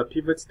go to a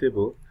pivot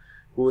table,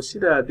 we will see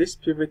that this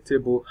pivot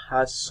table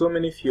has so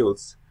many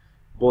fields,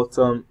 but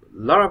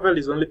Laravel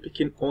is only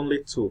picking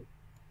only 2.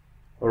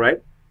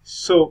 Alright,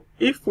 so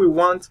if we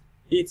want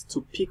it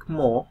to pick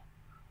more,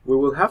 we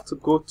will have to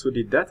go to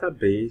the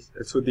database,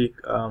 to the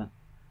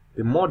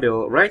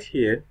model right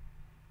here.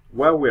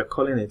 While we are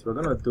calling it, we're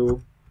going to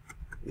do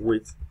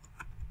with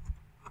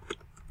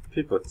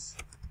pivots.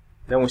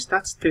 Then we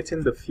start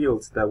stating the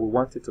fields that we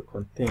want it to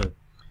contain.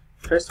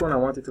 First one I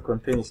want it to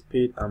contain is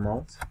paid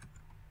amount.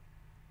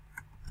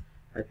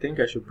 I think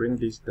I should bring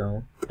this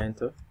down,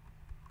 enter,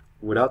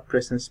 without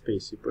pressing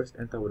space. You press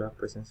enter without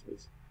pressing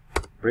space.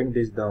 Bring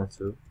this down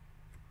too,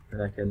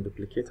 and I can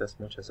duplicate as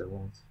much as I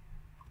want.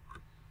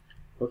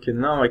 Okay,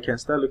 now I can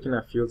start looking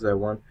at fields I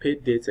want.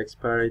 Paid date,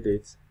 expiry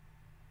date,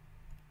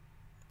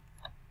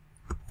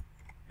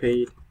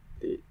 paid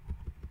date,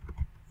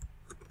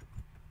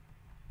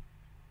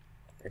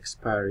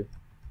 expiry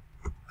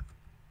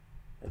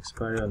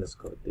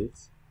underscore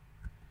date.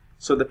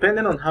 So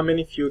depending on how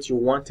many fields you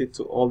want it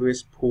to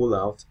always pull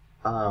out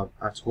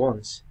at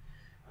once,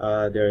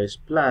 there is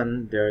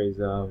plan, there is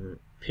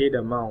paid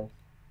amount,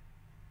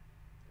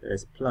 there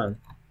is plan,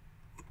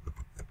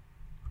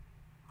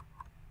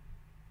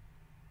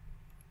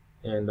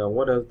 and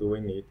what else do we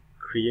need?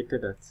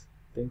 Created at,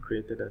 I think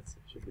created at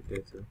should be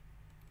there too.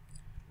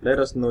 Let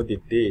us know the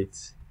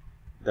date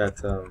that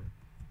the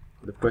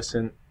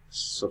person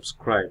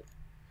subscribed.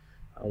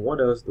 And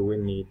what else do we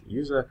need?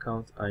 User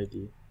account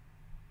ID,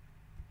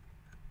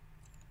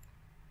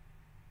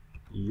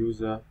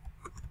 user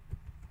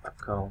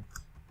account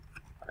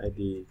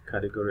ID,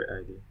 category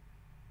ID,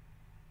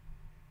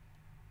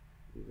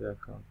 user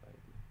account ID.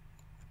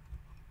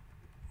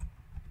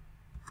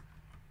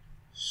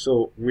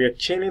 So we are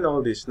chaining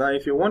all this. Now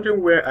if you're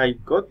wondering where I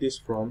got this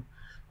from,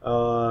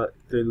 the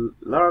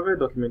Laravel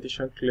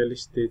documentation clearly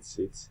states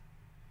it.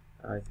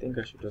 I think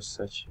I should just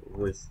search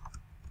with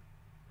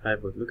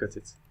pivot. Look at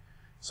it.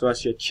 So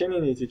as you're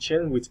chaining it, you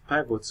chain with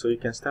pivot so you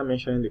can start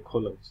mentioning the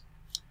columns.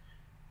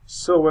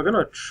 So we're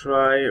gonna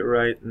try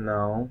right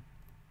now.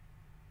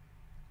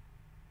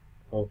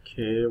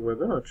 Okay, we're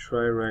gonna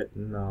try right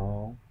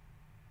now.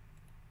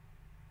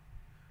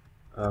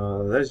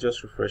 Let's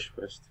just refresh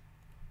first.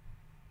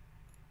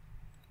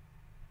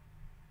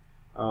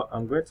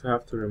 I'm going to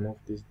have to remove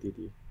this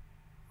DD.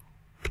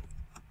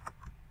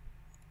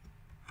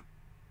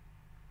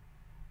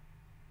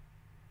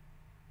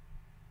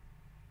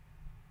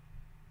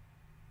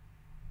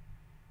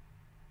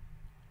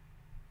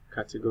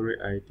 Category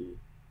ID,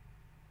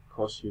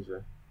 course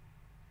user.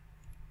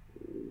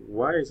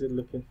 Why is it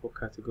looking for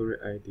category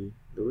ID?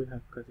 Do we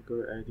have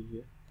category ID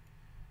here?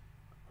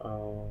 I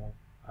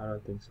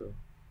don't think so.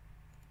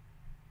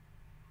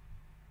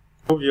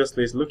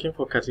 Obviously it's looking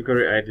for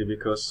category ID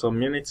because some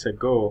minutes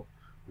ago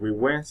we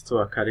went to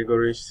our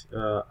categories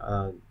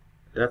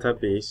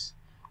database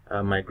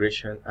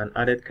migration and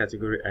added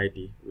category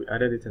ID. We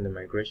added it in the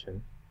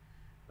migration.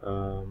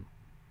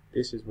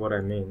 This is what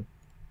I mean.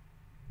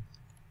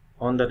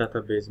 Under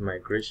database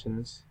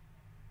migrations,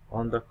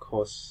 under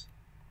course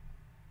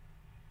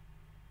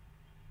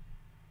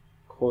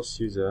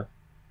user,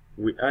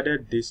 we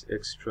added this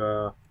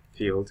extra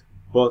field,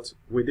 but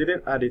we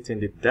didn't add it in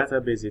the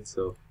database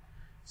itself.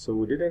 So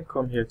we didn't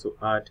come here to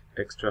add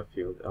extra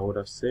field. I would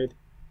have said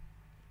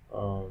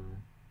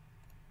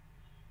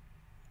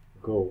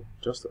go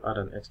just to add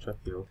an extra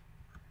field.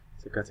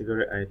 So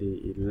category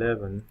ID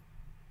 11.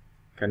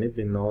 Can it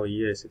be null?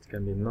 Yes, it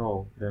can be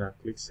null. Then I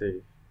click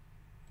save.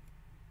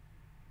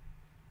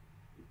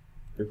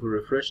 If we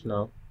refresh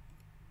now,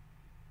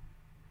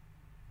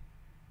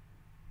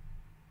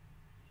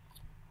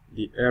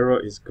 the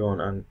error is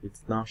gone and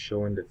it's now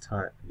showing the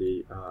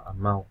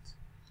amount.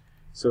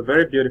 So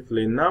very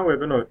beautifully. Now we're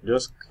going to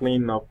just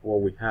clean up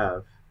what we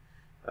have.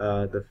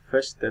 The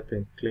first step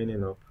in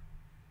cleaning up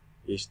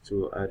is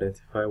to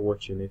identify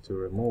what you need to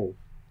remove.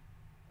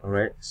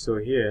 Alright, so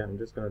here I'm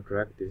just going to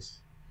drag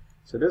this.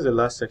 So this is the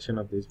last section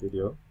of this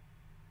video.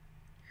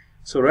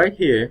 So right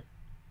here,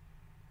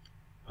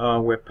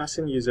 we're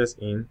passing users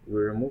in.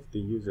 We remove the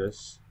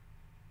users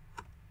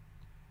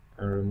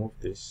and remove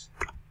this.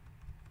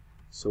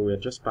 So we're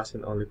just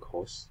passing only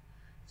course.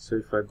 So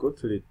if I go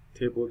to the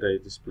table that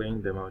is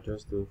displaying them, I'll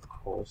just do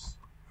course,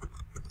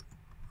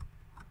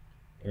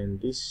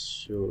 and this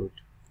should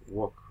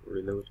work.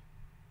 Reload.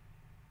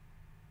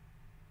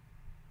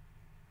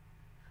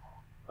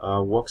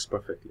 Works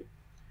perfectly.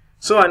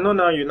 So I know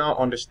now you now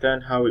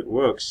understand how it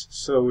works.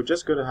 So we're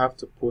just going to have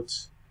to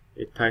put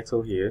a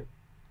title here.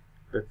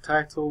 The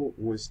title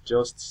was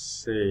just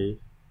say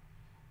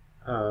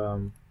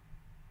the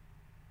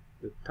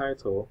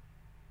title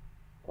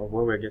of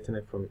where we're getting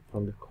it from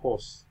the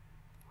course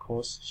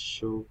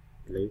show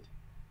Blade.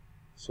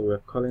 So we're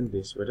calling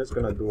this, we're just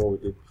gonna do what we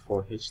did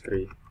before,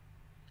 h3.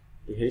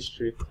 The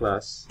h3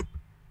 class,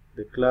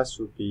 the class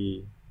will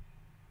be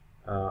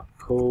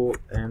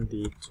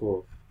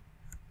co-md12.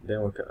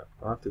 Then we'll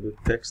have to do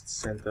text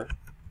center.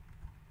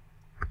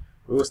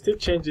 We will still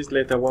change this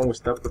later when we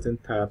start putting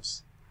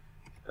tabs,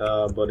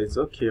 but it's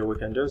okay. We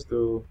can just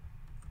do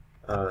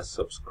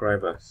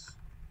subscribers.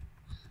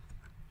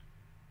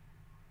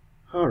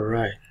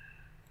 Alright,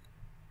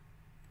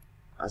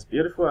 as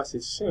beautiful as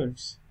it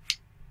seems,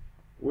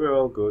 we're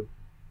all good.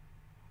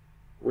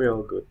 We're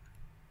all good.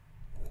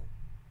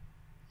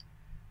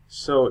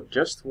 So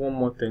just one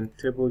more thing,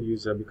 table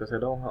user, because I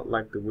don't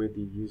like the way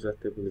the user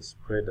table is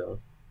spread out.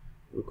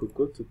 We could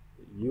go to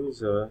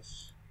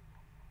users,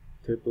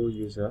 table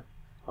user.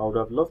 I would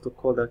have loved to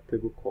call that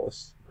table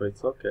course, but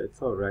it's okay,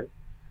 it's alright.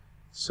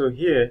 So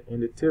here in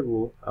the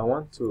table, I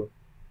want to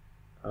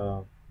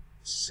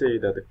say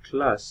that the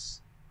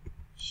class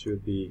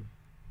should be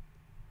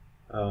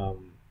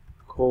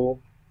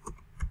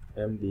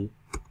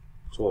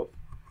co-md12.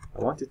 I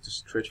want it to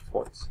stretch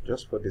forth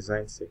just for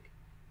design sake.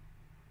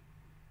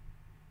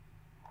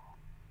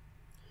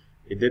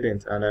 it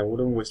didn't, and I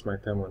wouldn't waste my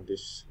time on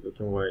this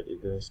looking why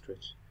it didn't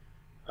stretch.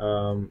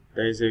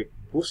 There is a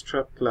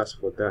Bootstrap class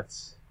for that.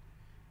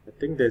 I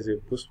think there's a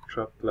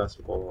Bootstrap class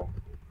for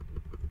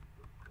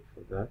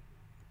that.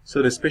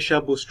 So the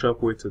special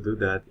Bootstrap way to do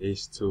that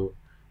is to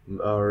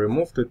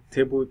remove the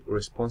table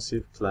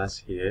responsive class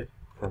here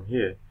from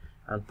here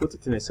and put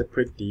it in a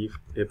separate div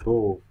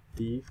above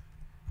div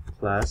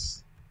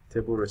class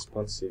table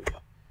responsive,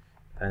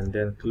 and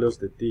then close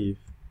the div,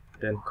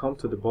 then come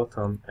to the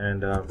bottom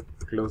and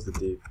close the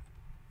div.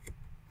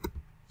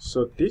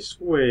 So this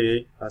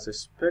way, as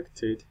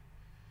expected,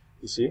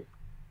 you see,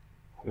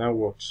 now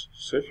works.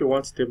 So if you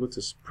want table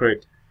to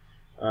spread,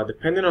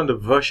 depending on the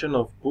version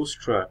of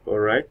Bootstrap,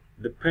 alright,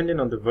 depending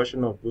on the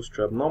version of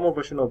Bootstrap, normal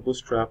version of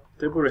Bootstrap,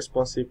 table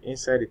responsive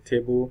inside the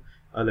table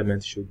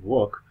element should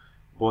work,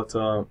 but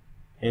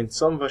in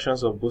some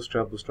versions of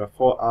Bootstrap, Bootstrap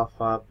 4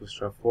 Alpha,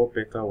 Bootstrap 4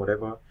 Beta,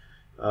 whatever,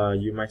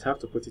 you might have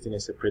to put it in a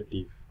separate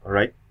div.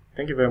 Alright,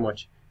 thank you very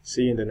much.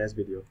 See you in the next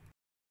video.